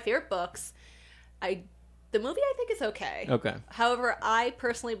 It's one of my favorite books. The movie I think is okay. Okay. However, I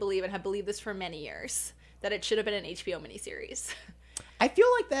personally believe, and have believed this for many years, that it should have been an HBO miniseries. I feel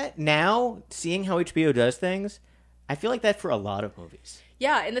like that now, seeing how HBO does things, I feel like that for a lot of movies.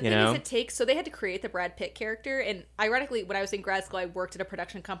 Yeah, and the thing is, so they had to create the Brad Pitt character, and ironically, when I was in grad school, I worked at a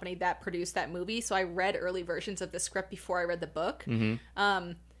production company that produced that movie, so I read early versions of the script before I read the book.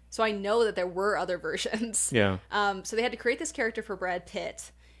 Mm-hmm. So I know that there were other versions. Yeah. So they had to create this character for Brad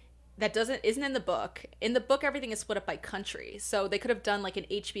Pitt that isn't in the book. In the book, everything is split up by country, so they could have done like an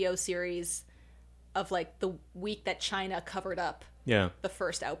HBO series of like the week that China covered up Yeah. the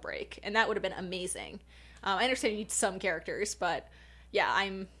first outbreak, and that would have been amazing. I understand you need some characters, but yeah,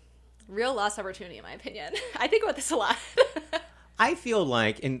 I'm real lost opportunity in my opinion. I think about this a lot. I feel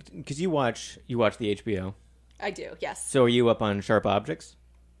like, and because you watch the HBO, I do, yes. so are you up on Sharp Objects?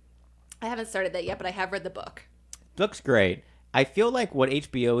 I haven't started that yet, but I have read the book. Looks great. I feel like what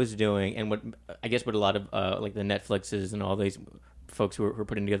HBO is doing, and what I guess what a lot of like the Netflixes and all these folks who are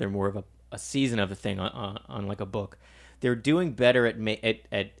putting together more of a season of a thing on like a book, they're doing better at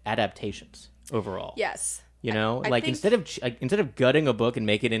adaptations overall. Yes. You know, I like think, instead of gutting a book and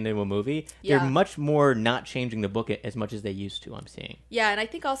make it into a movie, Yeah. they're much more not changing the book as much as they used to. I'm seeing. yeah, and I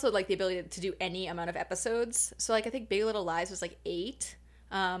think also like the ability to do any amount of episodes. So like I think Big Little Lies was like 8.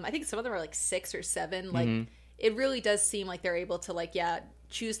 I think some of them are like 6 or 7. Like it really does seem like they're able to like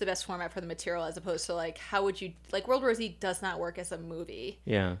choose the best format for the material as opposed to like how would you like World War Z does not work as a movie.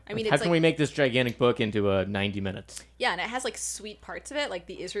 Yeah. I mean, how it's can like- we make this gigantic book into 90 minutes? Yeah, and it has like sweet parts of it. Like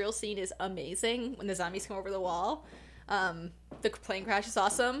the Israel scene is amazing when the zombies come over the wall. The plane crash is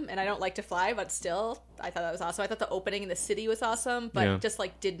awesome, and I don't like to fly, but still, I thought that was awesome. I thought the opening in the city was awesome, but Yeah. just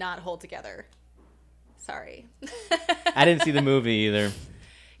like did not hold together. Sorry. I didn't see the movie either.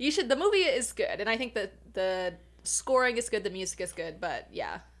 You should. The movie is good, and I think that the scoring is good, the music is good, but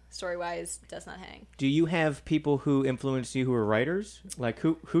yeah, story wise, does not hang. Do you have people who influence you who are writers? Like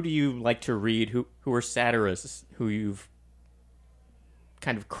who do you like to read? Who are satirists who you've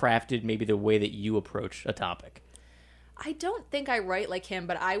kind of crafted maybe the way that you approach a topic? I don't think I write like him,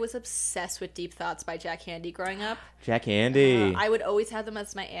 but I was obsessed with Deep Thoughts by Jack Handey growing up. Jack Handey. I would always have them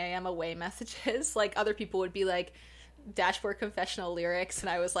as my AM away messages. Like other people would be like dashboard confessional lyrics, and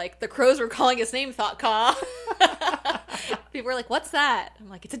I was like, the crows were calling his name Thought Caw. People were like, what's that? I'm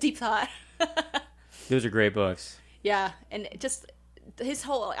like, it's a deep thought. Those are great books. Yeah, and just his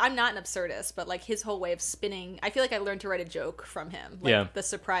whole, I'm not an absurdist, but like his whole way of spinning, I feel like I learned to write a joke from him. Like Yeah. the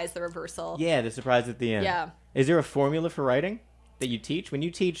surprise, the reversal. Yeah, the surprise at the end. Yeah. Is there a formula for writing that you teach? When you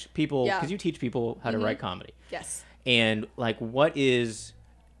teach people, Yeah. because you teach people how to write comedy. Yes. And like, what is,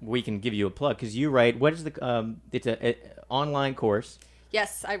 we can give you a plug, because you write, what is the, it's a online course.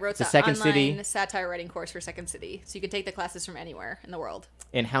 Yes, I wrote The the Second online City. satire writing course for Second City. So you can take the classes from anywhere in the world.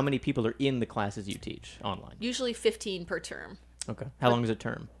 And how many people are in the classes you teach online? Usually 15 per term, Okay. How long is a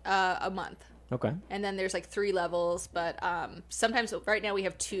term? a month. Okay. And then there's like 3 levels, but sometimes right now we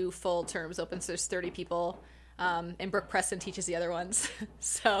have 2 full terms open, so there's 30 people. And Brooke Preston teaches the other ones.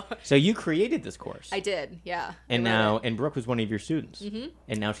 So You created this course. I did, yeah. And I wrote now, it. and Brooke was one of your students. Mm-hmm.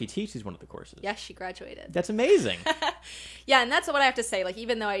 And now she teaches one of the courses. Yeah, she graduated. That's amazing. Yeah, and that's what I have to say. Like,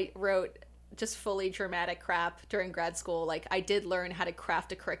 even though I wrote just fully dramatic crap during grad school, like, I did learn how to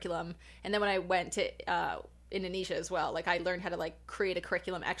craft a curriculum. And then when I went to Indonesia as well, like, I learned how to, like, create a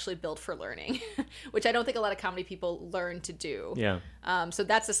curriculum actually built for learning, which I don't think a lot of comedy people learn to do. Yeah. So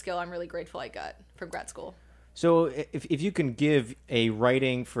that's a skill I'm really grateful I got from grad school. So if you can give a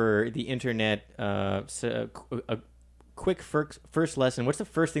writing for the internet a quick first lesson, what's the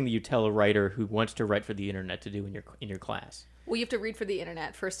first thing that you tell a writer who wants to write for the internet to do in your class? Well, you have to read for the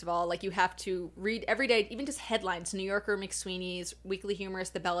internet, first of all. Like, you have to read every day, even just headlines, New Yorker, McSweeney's, Weekly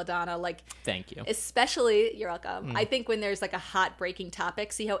Humorist, The Belladonna, like... Thank you. Especially, you're welcome. I think when there's, like, a hot breaking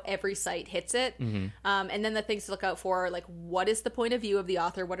topic, see how every site hits it? And then the things to look out for are, like, what is the point of view of the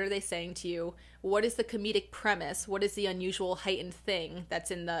author? What are they saying to you? What is the comedic premise? What is the unusual heightened thing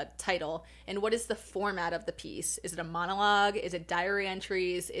that's in the title? And what is the format of the piece? Is it a monologue? Is it diary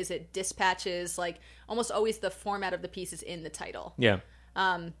entries? Is it dispatches? Like, almost always the format of the piece is in the title. Yeah.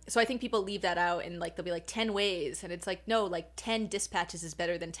 So I think people leave that out, and like they'll be like 10 ways, and it's like, no, like 10 dispatches is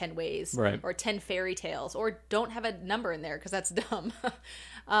better than 10 ways, Right. Or 10 fairy tales, or don't have a number in there because that's dumb.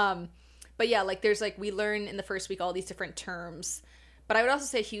 But yeah, like there's like, we learn in the first week all these different terms. But I would also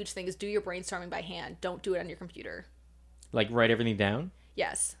say a huge thing is do your brainstorming by hand. Don't do it on your computer. Like write everything down?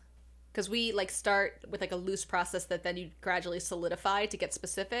 Yes. Because we like start with like a loose process that then you gradually solidify to get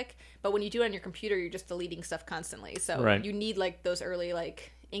specific. But when you do it on your computer, you're just deleting stuff constantly. So Right. you need like those early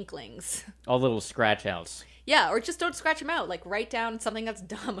like inklings. All little scratch outs. Yeah, or just don't scratch them out. Like write down something that's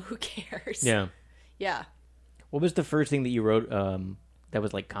dumb. Who cares? Yeah. Yeah. What was the first thing that you wrote that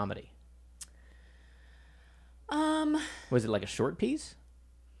was like comedy? Was it like a short piece?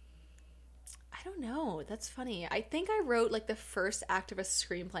 I don't know. That's funny. I think I wrote like the first act of a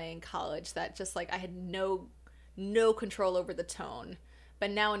screenplay in college that just like I had no control over the tone.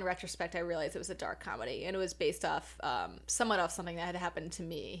 But now in retrospect, I realized it was a dark comedy, and it was based off somewhat off something that had happened to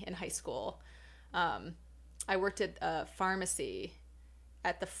me in high school. I worked at a pharmacy,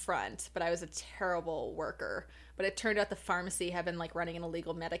 at the front, but I was a terrible worker. But it turned out the pharmacy had been like running an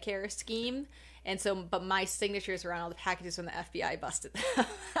illegal Medicare scheme. And so, but my signatures were on all the packages when the FBI busted them.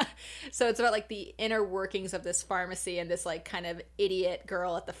 So it's about like the inner workings of this pharmacy and this like kind of idiot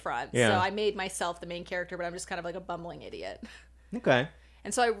girl at the front. Yeah. So I made myself the main character, but I'm just kind of like a bumbling idiot. Okay.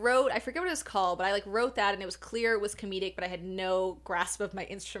 And so I forget what it was called, but I like wrote that and it was clear it was comedic, but I had no grasp of my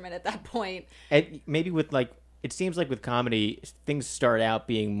instrument at that point. And maybe with like, it seems like with comedy, things start out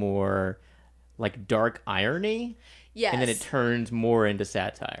being more like dark irony. Yes. And then it turns more into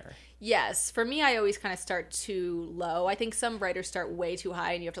satire. Yes. For me, I always kind of start too low. I think some writers start way too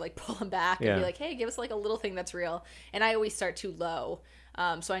high and you have to like pull them back and be like, hey, give us like a little thing that's real. And I always start too low.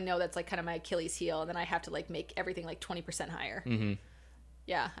 So I know that's like kind of my Achilles heel. And then I have to like make everything like 20% higher. Mm-hmm.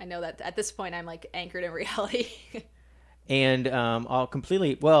 Yeah, I know that at this point I'm like anchored in reality. And I'll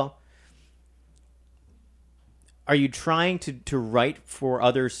completely, well, are you trying to write for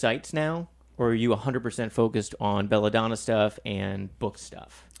other sites now? Or are you 100% focused on Belladonna stuff and book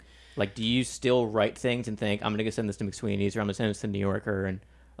stuff? Like, do you still write things and think, I'm going to send this to McSweeney's or I'm going to send this to New Yorker? And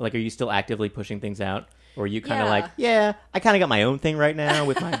like, are you still actively pushing things out? Or are you kind of like, yeah, I kind of got my own thing right now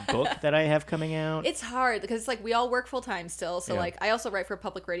with my book that I have coming out? It's hard because it's like we all work full time still. So like I also write for a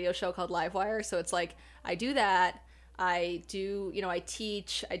public radio show called Livewire. So it's like I do that. I do, I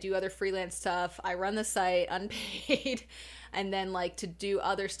teach. I do other freelance stuff. I run the site unpaid. And then like to do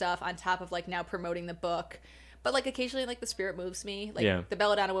other stuff on top of like now promoting the book. But like occasionally like the spirit moves me. Like the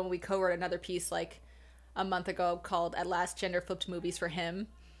Belladonna one, we co-wrote another piece like a month ago called At Last Gender Flipped Movies for Him.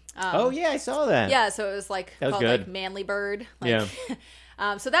 Oh yeah, I saw that. Yeah, so it was like that was called good. Like Manly Bird. Like,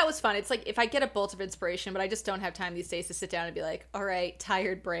 so that was fun. It's like if I get a bolt of inspiration, but I just don't have time these days to sit down and be like, all right,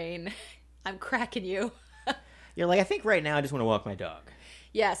 tired brain, I'm cracking you. You're like, I think right now I just want to walk my dog.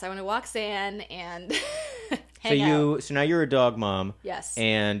 Yes, I want to walk Zan and hang out. So now you're a dog mom. Yes.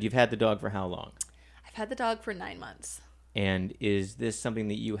 And you've had the dog for how long? I've had the dog for 9 months. And is this something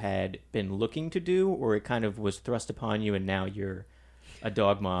that you had been looking to do, or it kind of was thrust upon you and now you're a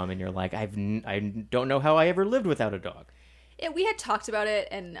dog mom and you're like, I don't know how I ever lived without a dog? Yeah, we had talked about it,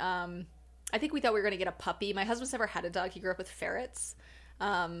 and I think we thought we were going to get a puppy. My husband's never had a dog. He grew up with ferrets.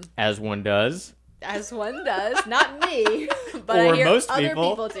 As one does. As one does. Not me, but or I hear most other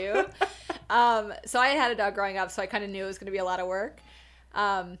people do. So I had a dog growing up, so I kind of knew it was going to be a lot of work.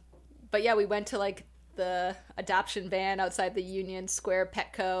 But yeah, we went to like the adoption van outside the Union Square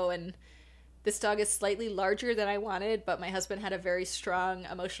Petco, and this dog is slightly larger than I wanted, but my husband had a very strong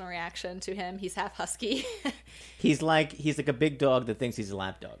emotional reaction to him. He's half husky. He's like a big dog that thinks he's a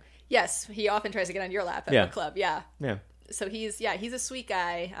lap dog. Yes, he often tries to get on your lap at the club. Yeah. Yeah. So he's a sweet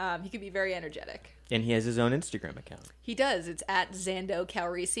guy. He can be very energetic. And he has his own Instagram account. He does. It's at Xando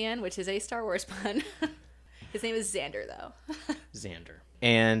Calrissian, which is a Star Wars pun. His name is Xander, though. Xander.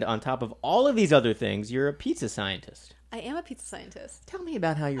 And on top of all of these other things, you're a pizza scientist. I am a pizza scientist. Tell me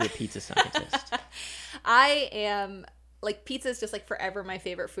about how you're a pizza scientist. I am, like, pizza is just, like, forever my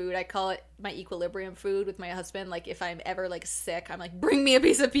favorite food. I call it my equilibrium food with my husband. Like, if I'm ever, like, sick, I'm like, bring me a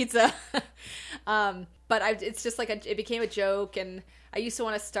piece of pizza. But it's just, like, it became a joke, and I used to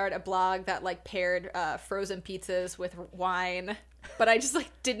want to start a blog that, like, paired frozen pizzas with wine. But I just, like,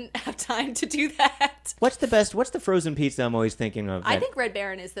 didn't have time to do that. What's the frozen pizza I'm always thinking of? I think Red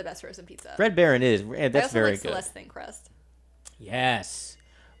Baron is the best frozen pizza. Red Baron is. That's very good. I also like Celeste thin crust. Yes.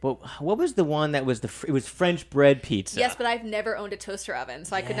 Well, what was the one that was it was French bread pizza? Yes, but I've never owned a toaster oven,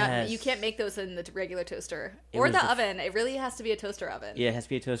 so I could not. You can't make those in the regular toaster or the oven. It really has to be a toaster oven. Yeah, it has to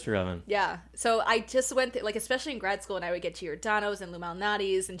be a toaster oven. Yeah. So I just went like, especially in grad school, and I would get Giordano's and Lou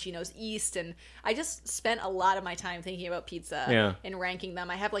Malnati's and Gino's East, and I just spent a lot of my time thinking about pizza and ranking them.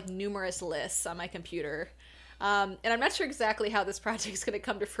 I have like numerous lists on my computer. And I'm not sure exactly how this project is going to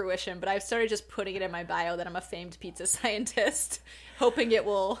come to fruition, but I've started just putting it in my bio that I'm a famed pizza scientist, hoping it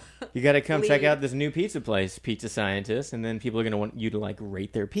will. You got to come check out this new pizza place, Pizza Scientist, and then people are going to want you to like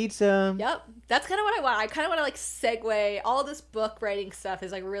rate their pizza. Yep, that's kind of what I want. I kind of want to like segue all this book writing stuff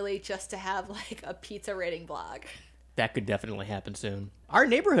is like really just to have like a pizza rating blog. That could definitely happen soon. Our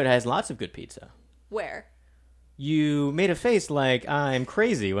neighborhood has lots of good pizza. Where? You made a face like I'm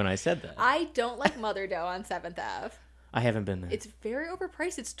crazy when I said that. I don't like Mother Dough on 7th Ave. I haven't been there. It's very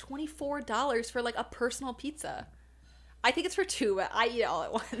overpriced. It's $24 for like a personal pizza. I think it's for two, but I eat it all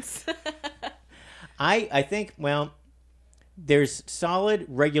at once. I think, well, there's solid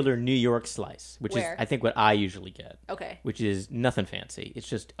regular New York slice, which is I think what I usually get. Okay. Which is nothing fancy. It's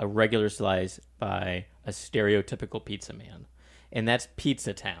just a regular slice by a stereotypical pizza man. And that's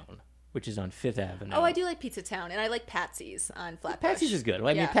Pizza Town. which is on Fifth Avenue. Oh, I do like Pizza Town, and I like Patsy's on Flatbush. Patsy's is good.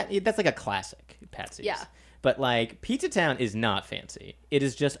 Well, I mean, that's like a classic, Patsy's. Yeah. But like Pizza Town is not fancy. It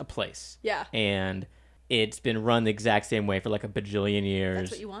is just a place. Yeah. And it's been run the exact same way for like a bajillion years.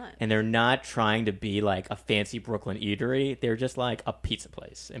 That's what you want. And they're not trying to be like a fancy Brooklyn eatery. They're just like a pizza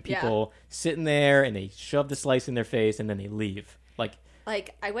place. And people sitting there and they shove the slice in their face and then they leave.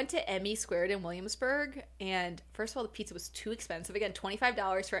 Like, I went to Emmy Squared in Williamsburg, and first of all, the pizza was too expensive. Again,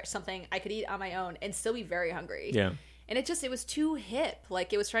 $25 for something I could eat on my own and still be very hungry. Yeah. And it was too hip.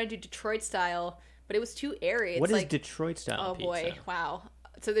 Like, it was trying to do Detroit style, but it was too airy. It's What is like, Detroit style pizza? Oh, boy. Wow.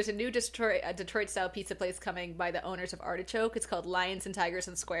 So there's a new Detroit style pizza place coming by the owners of Artichoke. It's called Lions and Tigers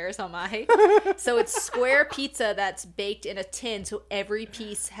and Squares. Oh my! So it's square pizza that's baked in a tin. So every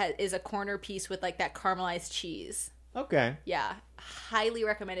piece is a corner piece with like that caramelized cheese. Okay. Yeah, highly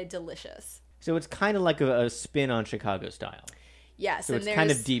recommended. Delicious. So it's kind of like a spin on Chicago style. Yes. So it's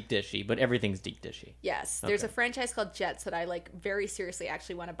kind of deep dishy, but everything's deep dishy. Yes. There's a franchise called Jets that I like very seriously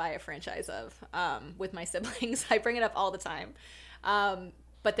actually want to buy a franchise of with my siblings. I bring it up all the time.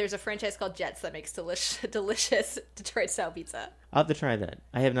 But there's a franchise called Jets that makes delicious Detroit-style pizza. I'll have to try that.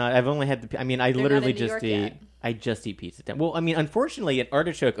 I have not. I've only had the. I mean, I They're literally not in New just York eat. yet. I just eat pizza. Well, I mean, unfortunately, an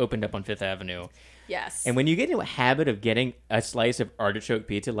Artichoke opened up on Fifth Avenue. Yes. And when you get into a habit of getting a slice of artichoke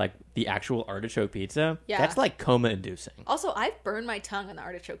pizza, like the actual artichoke pizza, that's like coma-inducing. Also, I've burned my tongue on the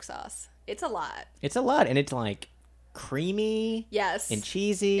artichoke sauce. It's a lot. It's a lot, and it's like creamy, and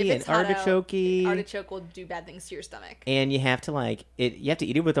cheesy, and artichokey. Artichoke will do bad things to your stomach. And you have to like it. You have to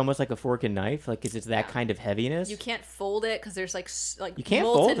eat it with almost like a fork and knife, like because it's that kind of heaviness. You can't fold it because there's like you can't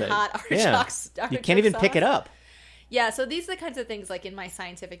molten fold it. hot artichokes. You can't even pick it up. Yeah, so these are the kinds of things like in my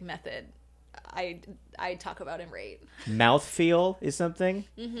scientific method I talk about and rate. Mouthfeel is something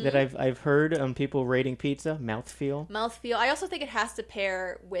that I've heard people rating pizza. Mouthfeel. I also think it has to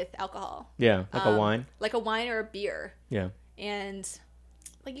pair with alcohol. Yeah, like a wine. Like a wine or a beer. Yeah. And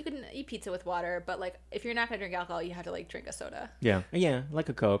like you can eat pizza with water, but like if you're not gonna drink alcohol, you have to like drink a soda. Yeah, like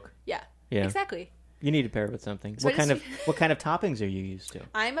a Coke. Yeah. Yeah. Exactly. You need to pair it with something. So what kind of toppings are you used to?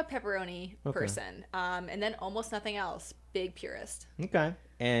 I'm a pepperoni person, and then almost nothing else. Big purist. Okay.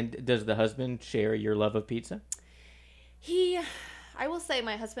 And does the husband share your love of pizza? I will say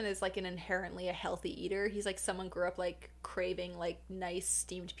my husband is like an inherently a healthy eater. He's like someone grew up like craving like nice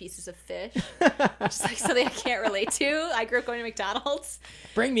steamed pieces of fish, which is like something I can't relate to. I grew up going to McDonald's.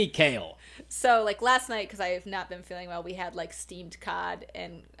 Bring me kale. So like last night, because I have not been feeling well, we had like steamed cod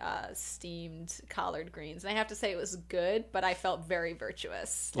and steamed collard greens. And I have to say it was good, but I felt very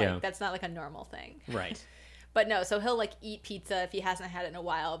virtuous. Like that's not like a normal thing. Right. But no, so he'll like eat pizza if he hasn't had it in a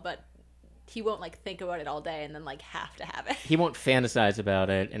while, but he won't like think about it all day and then like have to have it. He won't fantasize about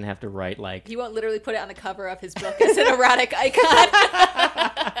it and have to write like... He won't literally put it on the cover of his book as an erotic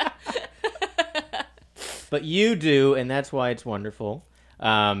icon. But you do, and that's why it's wonderful.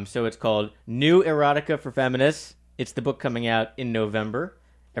 So it's called New Erotica for Feminists. It's the book coming out in November.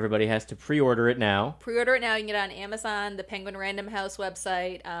 Everybody has to pre-order it now. Pre-order it now. You can get it on Amazon, the Penguin Random House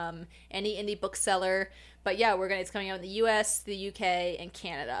website, any indie bookseller. But yeah, it's coming out in the U.S., the UK, and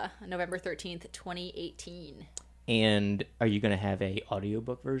Canada on November 13th, 2018. And are you going to have a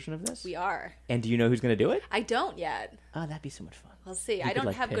audiobook version of this? We are. And do you know who's going to do it? I don't yet. Oh, that'd be so much fun. We'll see. I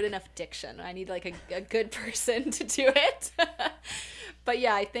don't have good enough diction. I need like a good person to do it. But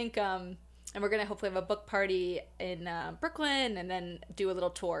yeah, I think... and we're going to hopefully have a book party in Brooklyn and then do a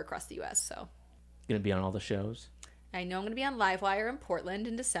little tour across the U.S. So, going to be on all the shows? I know I'm going to be on Livewire in Portland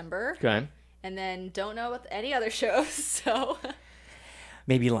in December. Okay. And then don't know about any other shows, so...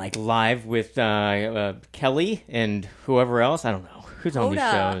 Maybe like live with Kelly and whoever else. I don't know. Who's on these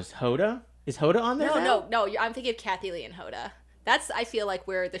shows? Hoda? Is Hoda on there now? No. I'm thinking of Kathy Lee and Hoda. That's, I feel like,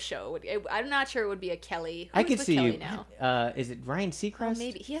 where the show would... I'm not sure it would be a Kelly. I could see Kelly you. Now? Is it Ryan Seacrest? Oh,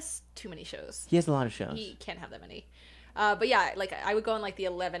 maybe. He has too many shows. He has a lot of shows. He can't have that many. But yeah, like I would go on like the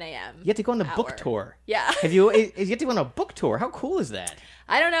 11 a.m. You have to go on the book tour. Yeah. You have to go on a book tour. How cool is that?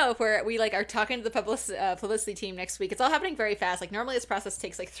 I don't know if we like are talking to the publicity team next week. It's all happening very fast. Like normally this process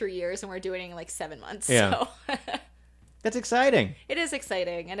takes like 3 years and we're doing it in like 7 months. Yeah. So that's exciting. It is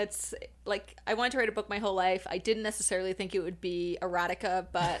exciting. And it's like, I wanted to write a book my whole life. I didn't necessarily think it would be erotica,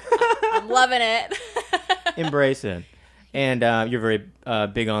 but I'm loving it. Embrace it. And you're very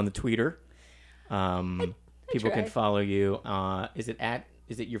big on the Twitter. People can follow you.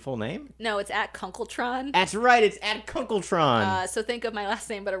 Is it your full name? No, it's at Kunkeltron. That's right. It's at Kunkeltron. So think of my last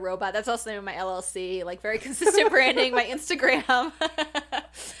name, but a robot. That's also the name of my LLC. Like very consistent branding. My Instagram.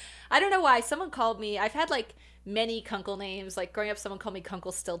 I don't know why. Someone called me. I've had like many Kunkel names. Like growing up, someone called me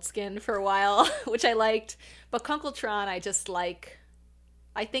Kunkel Stiltskin for a while, which I liked. But Kunkeltron, I just like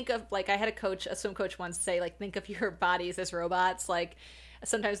I think of, like, I had a swim coach once say, like, think of your bodies as robots. Like,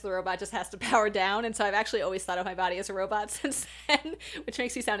 sometimes the robot just has to power down. And so I've actually always thought of my body as a robot since then, which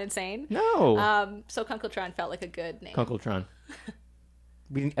makes me sound insane. No. So Kunkeltron felt like a good name. Kunkeltron.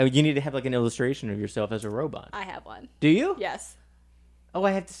 You need to have like an illustration of yourself as a robot. I have one. Do you? Yes. Oh,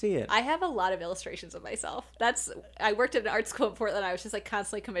 I have to see it. I have a lot of illustrations of myself. I worked at an art school in Portland. I was just like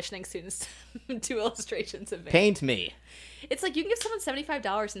constantly commissioning students to do illustrations of me. Paint me. It's like you can give someone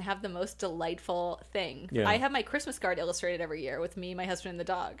 $75 and have the most delightful thing. Yeah. I have my Christmas card illustrated every year with me, my husband, and the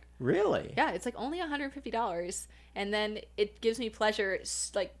dog. Really? Yeah, it's like only $150, and then it gives me pleasure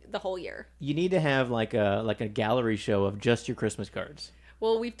like the whole year. You need to have like a gallery show of just your Christmas cards.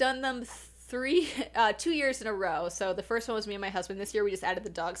 Well, we've done them 2 years in a row. So the first one was me and my husband. This year we just added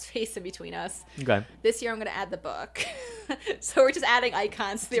the dog's face in between us. Okay. This year I'm going to add the book. So we're just adding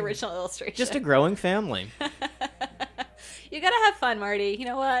icons to the original illustration. Just a growing family. You got to have fun, Marty. You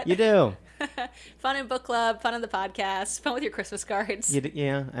know what? You do. Fun in book club, fun on the podcast, fun with your Christmas cards.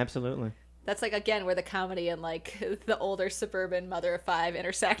 Yeah, absolutely. That's like, again, where the comedy and like the older suburban mother of five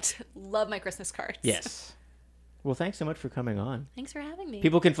intersect. Love my Christmas cards. Yes. Well, thanks so much for coming on. Thanks for having me.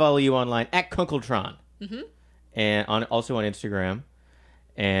 People can follow you online at Kunkeltron. Mm-hmm. And also on Instagram.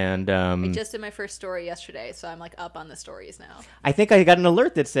 And I just did my first story yesterday, so I'm like up on the stories now. I think I got an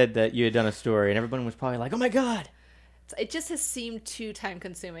alert that said that you had done a story, and everyone was probably like, oh my God. It just has seemed too time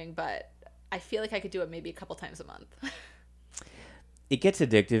consuming, but I feel like I could do it maybe a couple times a month. It gets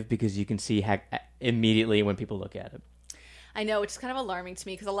addictive because you can see immediately when people look at it. I know, which is kind of alarming to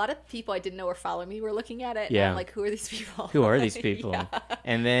me because a lot of people I didn't know were following me were looking at it. Yeah. And I'm like, who are these people? Who are these people? Yeah.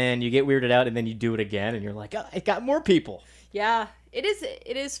 And then you get weirded out, and then you do it again, and you're like, oh, it got more people. Yeah, it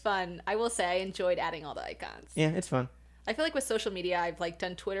is fun. I will say I enjoyed adding all the icons. Yeah, it's fun. I feel like with social media, I've like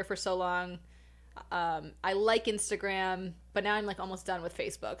done Twitter for so long. I like Instagram, but now I'm like almost done with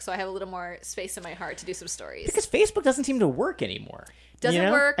Facebook, so I have a little more space in my heart to do some stories. Because Facebook doesn't seem to work anymore.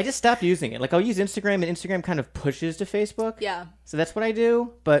 Doesn't work. I just stopped using it. Like, I'll use Instagram, and Instagram kind of pushes to Facebook. Yeah. So that's what I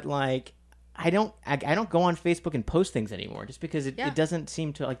do. But like, I don't go on Facebook and post things anymore, just because it doesn't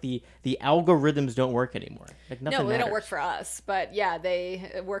seem to, like, the algorithms don't work anymore. Like, nothing No, they matters. don't work for us, but yeah,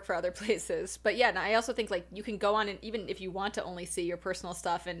 they work for other places. But yeah, and I also think like you can go on, and even if you want to only see your personal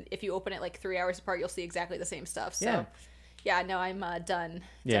stuff, and if you open it like 3 hours apart, you'll see exactly the same stuff. So yeah, no, I'm done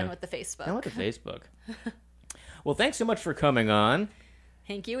with the Facebook. Done with the Facebook. Well, thanks so much for coming on.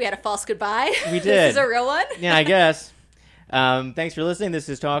 Thank you. We had a false goodbye. We did. This is a real one. Yeah, I guess. Thanks for listening. This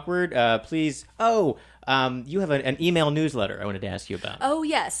is Talkward. Please. You have an email newsletter I wanted to ask you about. Oh,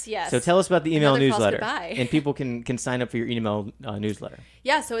 yes. So tell us about the email Another false newsletter. goodbye. And people can sign up for your email newsletter.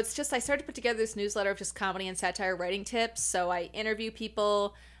 Yeah, so it's just, I started to put together this newsletter of just comedy and satire writing tips. So I interview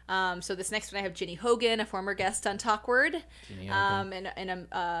people. So this next one I have Ginny Hogan, a former guest on Talkward. Ginny Hogan. And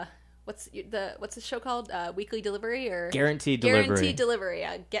what's the show called? Weekly Delivery or Guaranteed Delivery. Guaranteed Delivery.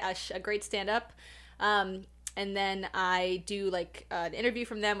 A great stand-up. And then I do like an interview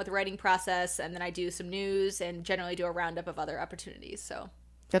from them with the writing process, and then I do some news and generally do a roundup of other opportunities. So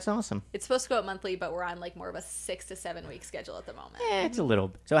that's awesome. it's supposed to go out monthly, but we're on like more of a 6 to 7 week schedule at the moment. Yeah, it's a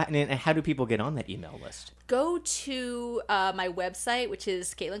little. So how do people get on that email list? Go to my website, which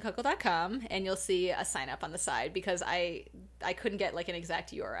is CaitlinKunkel.com, and you'll see a sign up on the side because I couldn't get like an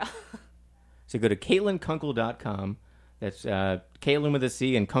exact URL. So go to CaitlinKunkel.com. That's Caitlin with a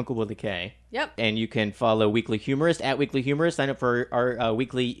C and Kunkel with a K. Yep. And you can follow Weekly Humorist at Weekly Humorist. Sign up for our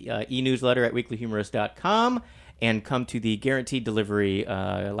weekly e-newsletter at weeklyhumorist.com. And come to the Guaranteed Delivery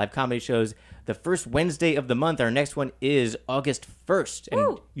live comedy shows the first Wednesday of the month. Our next one is August 1st. And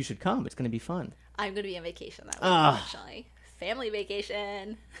Woo! You should come. It's going to be fun. I'm going to be on vacation that week, actually. Family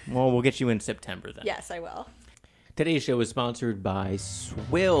vacation. Well, we'll get you in September then. Yes, I will. Today's show is sponsored by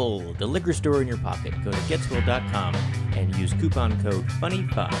Swill, the liquor store in your pocket. Go to getswill.com and use coupon code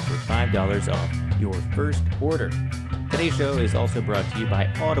FUNNY5 for $5 off your first order. Today's show is also brought to you by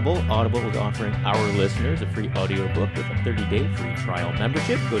Audible. Audible is offering our listeners a free audiobook with a 30-day free trial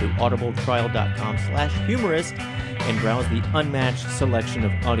membership. Go to audibletrial.com/humorist and browse the unmatched selection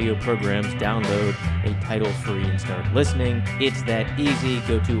of audio programs. Download a title free and start listening. It's that easy.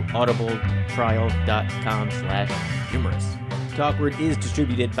 Go to audibletrial.com/humorist. Talkward is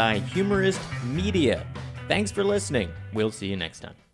distributed by Humorist Media. Thanks for listening. We'll see you next time.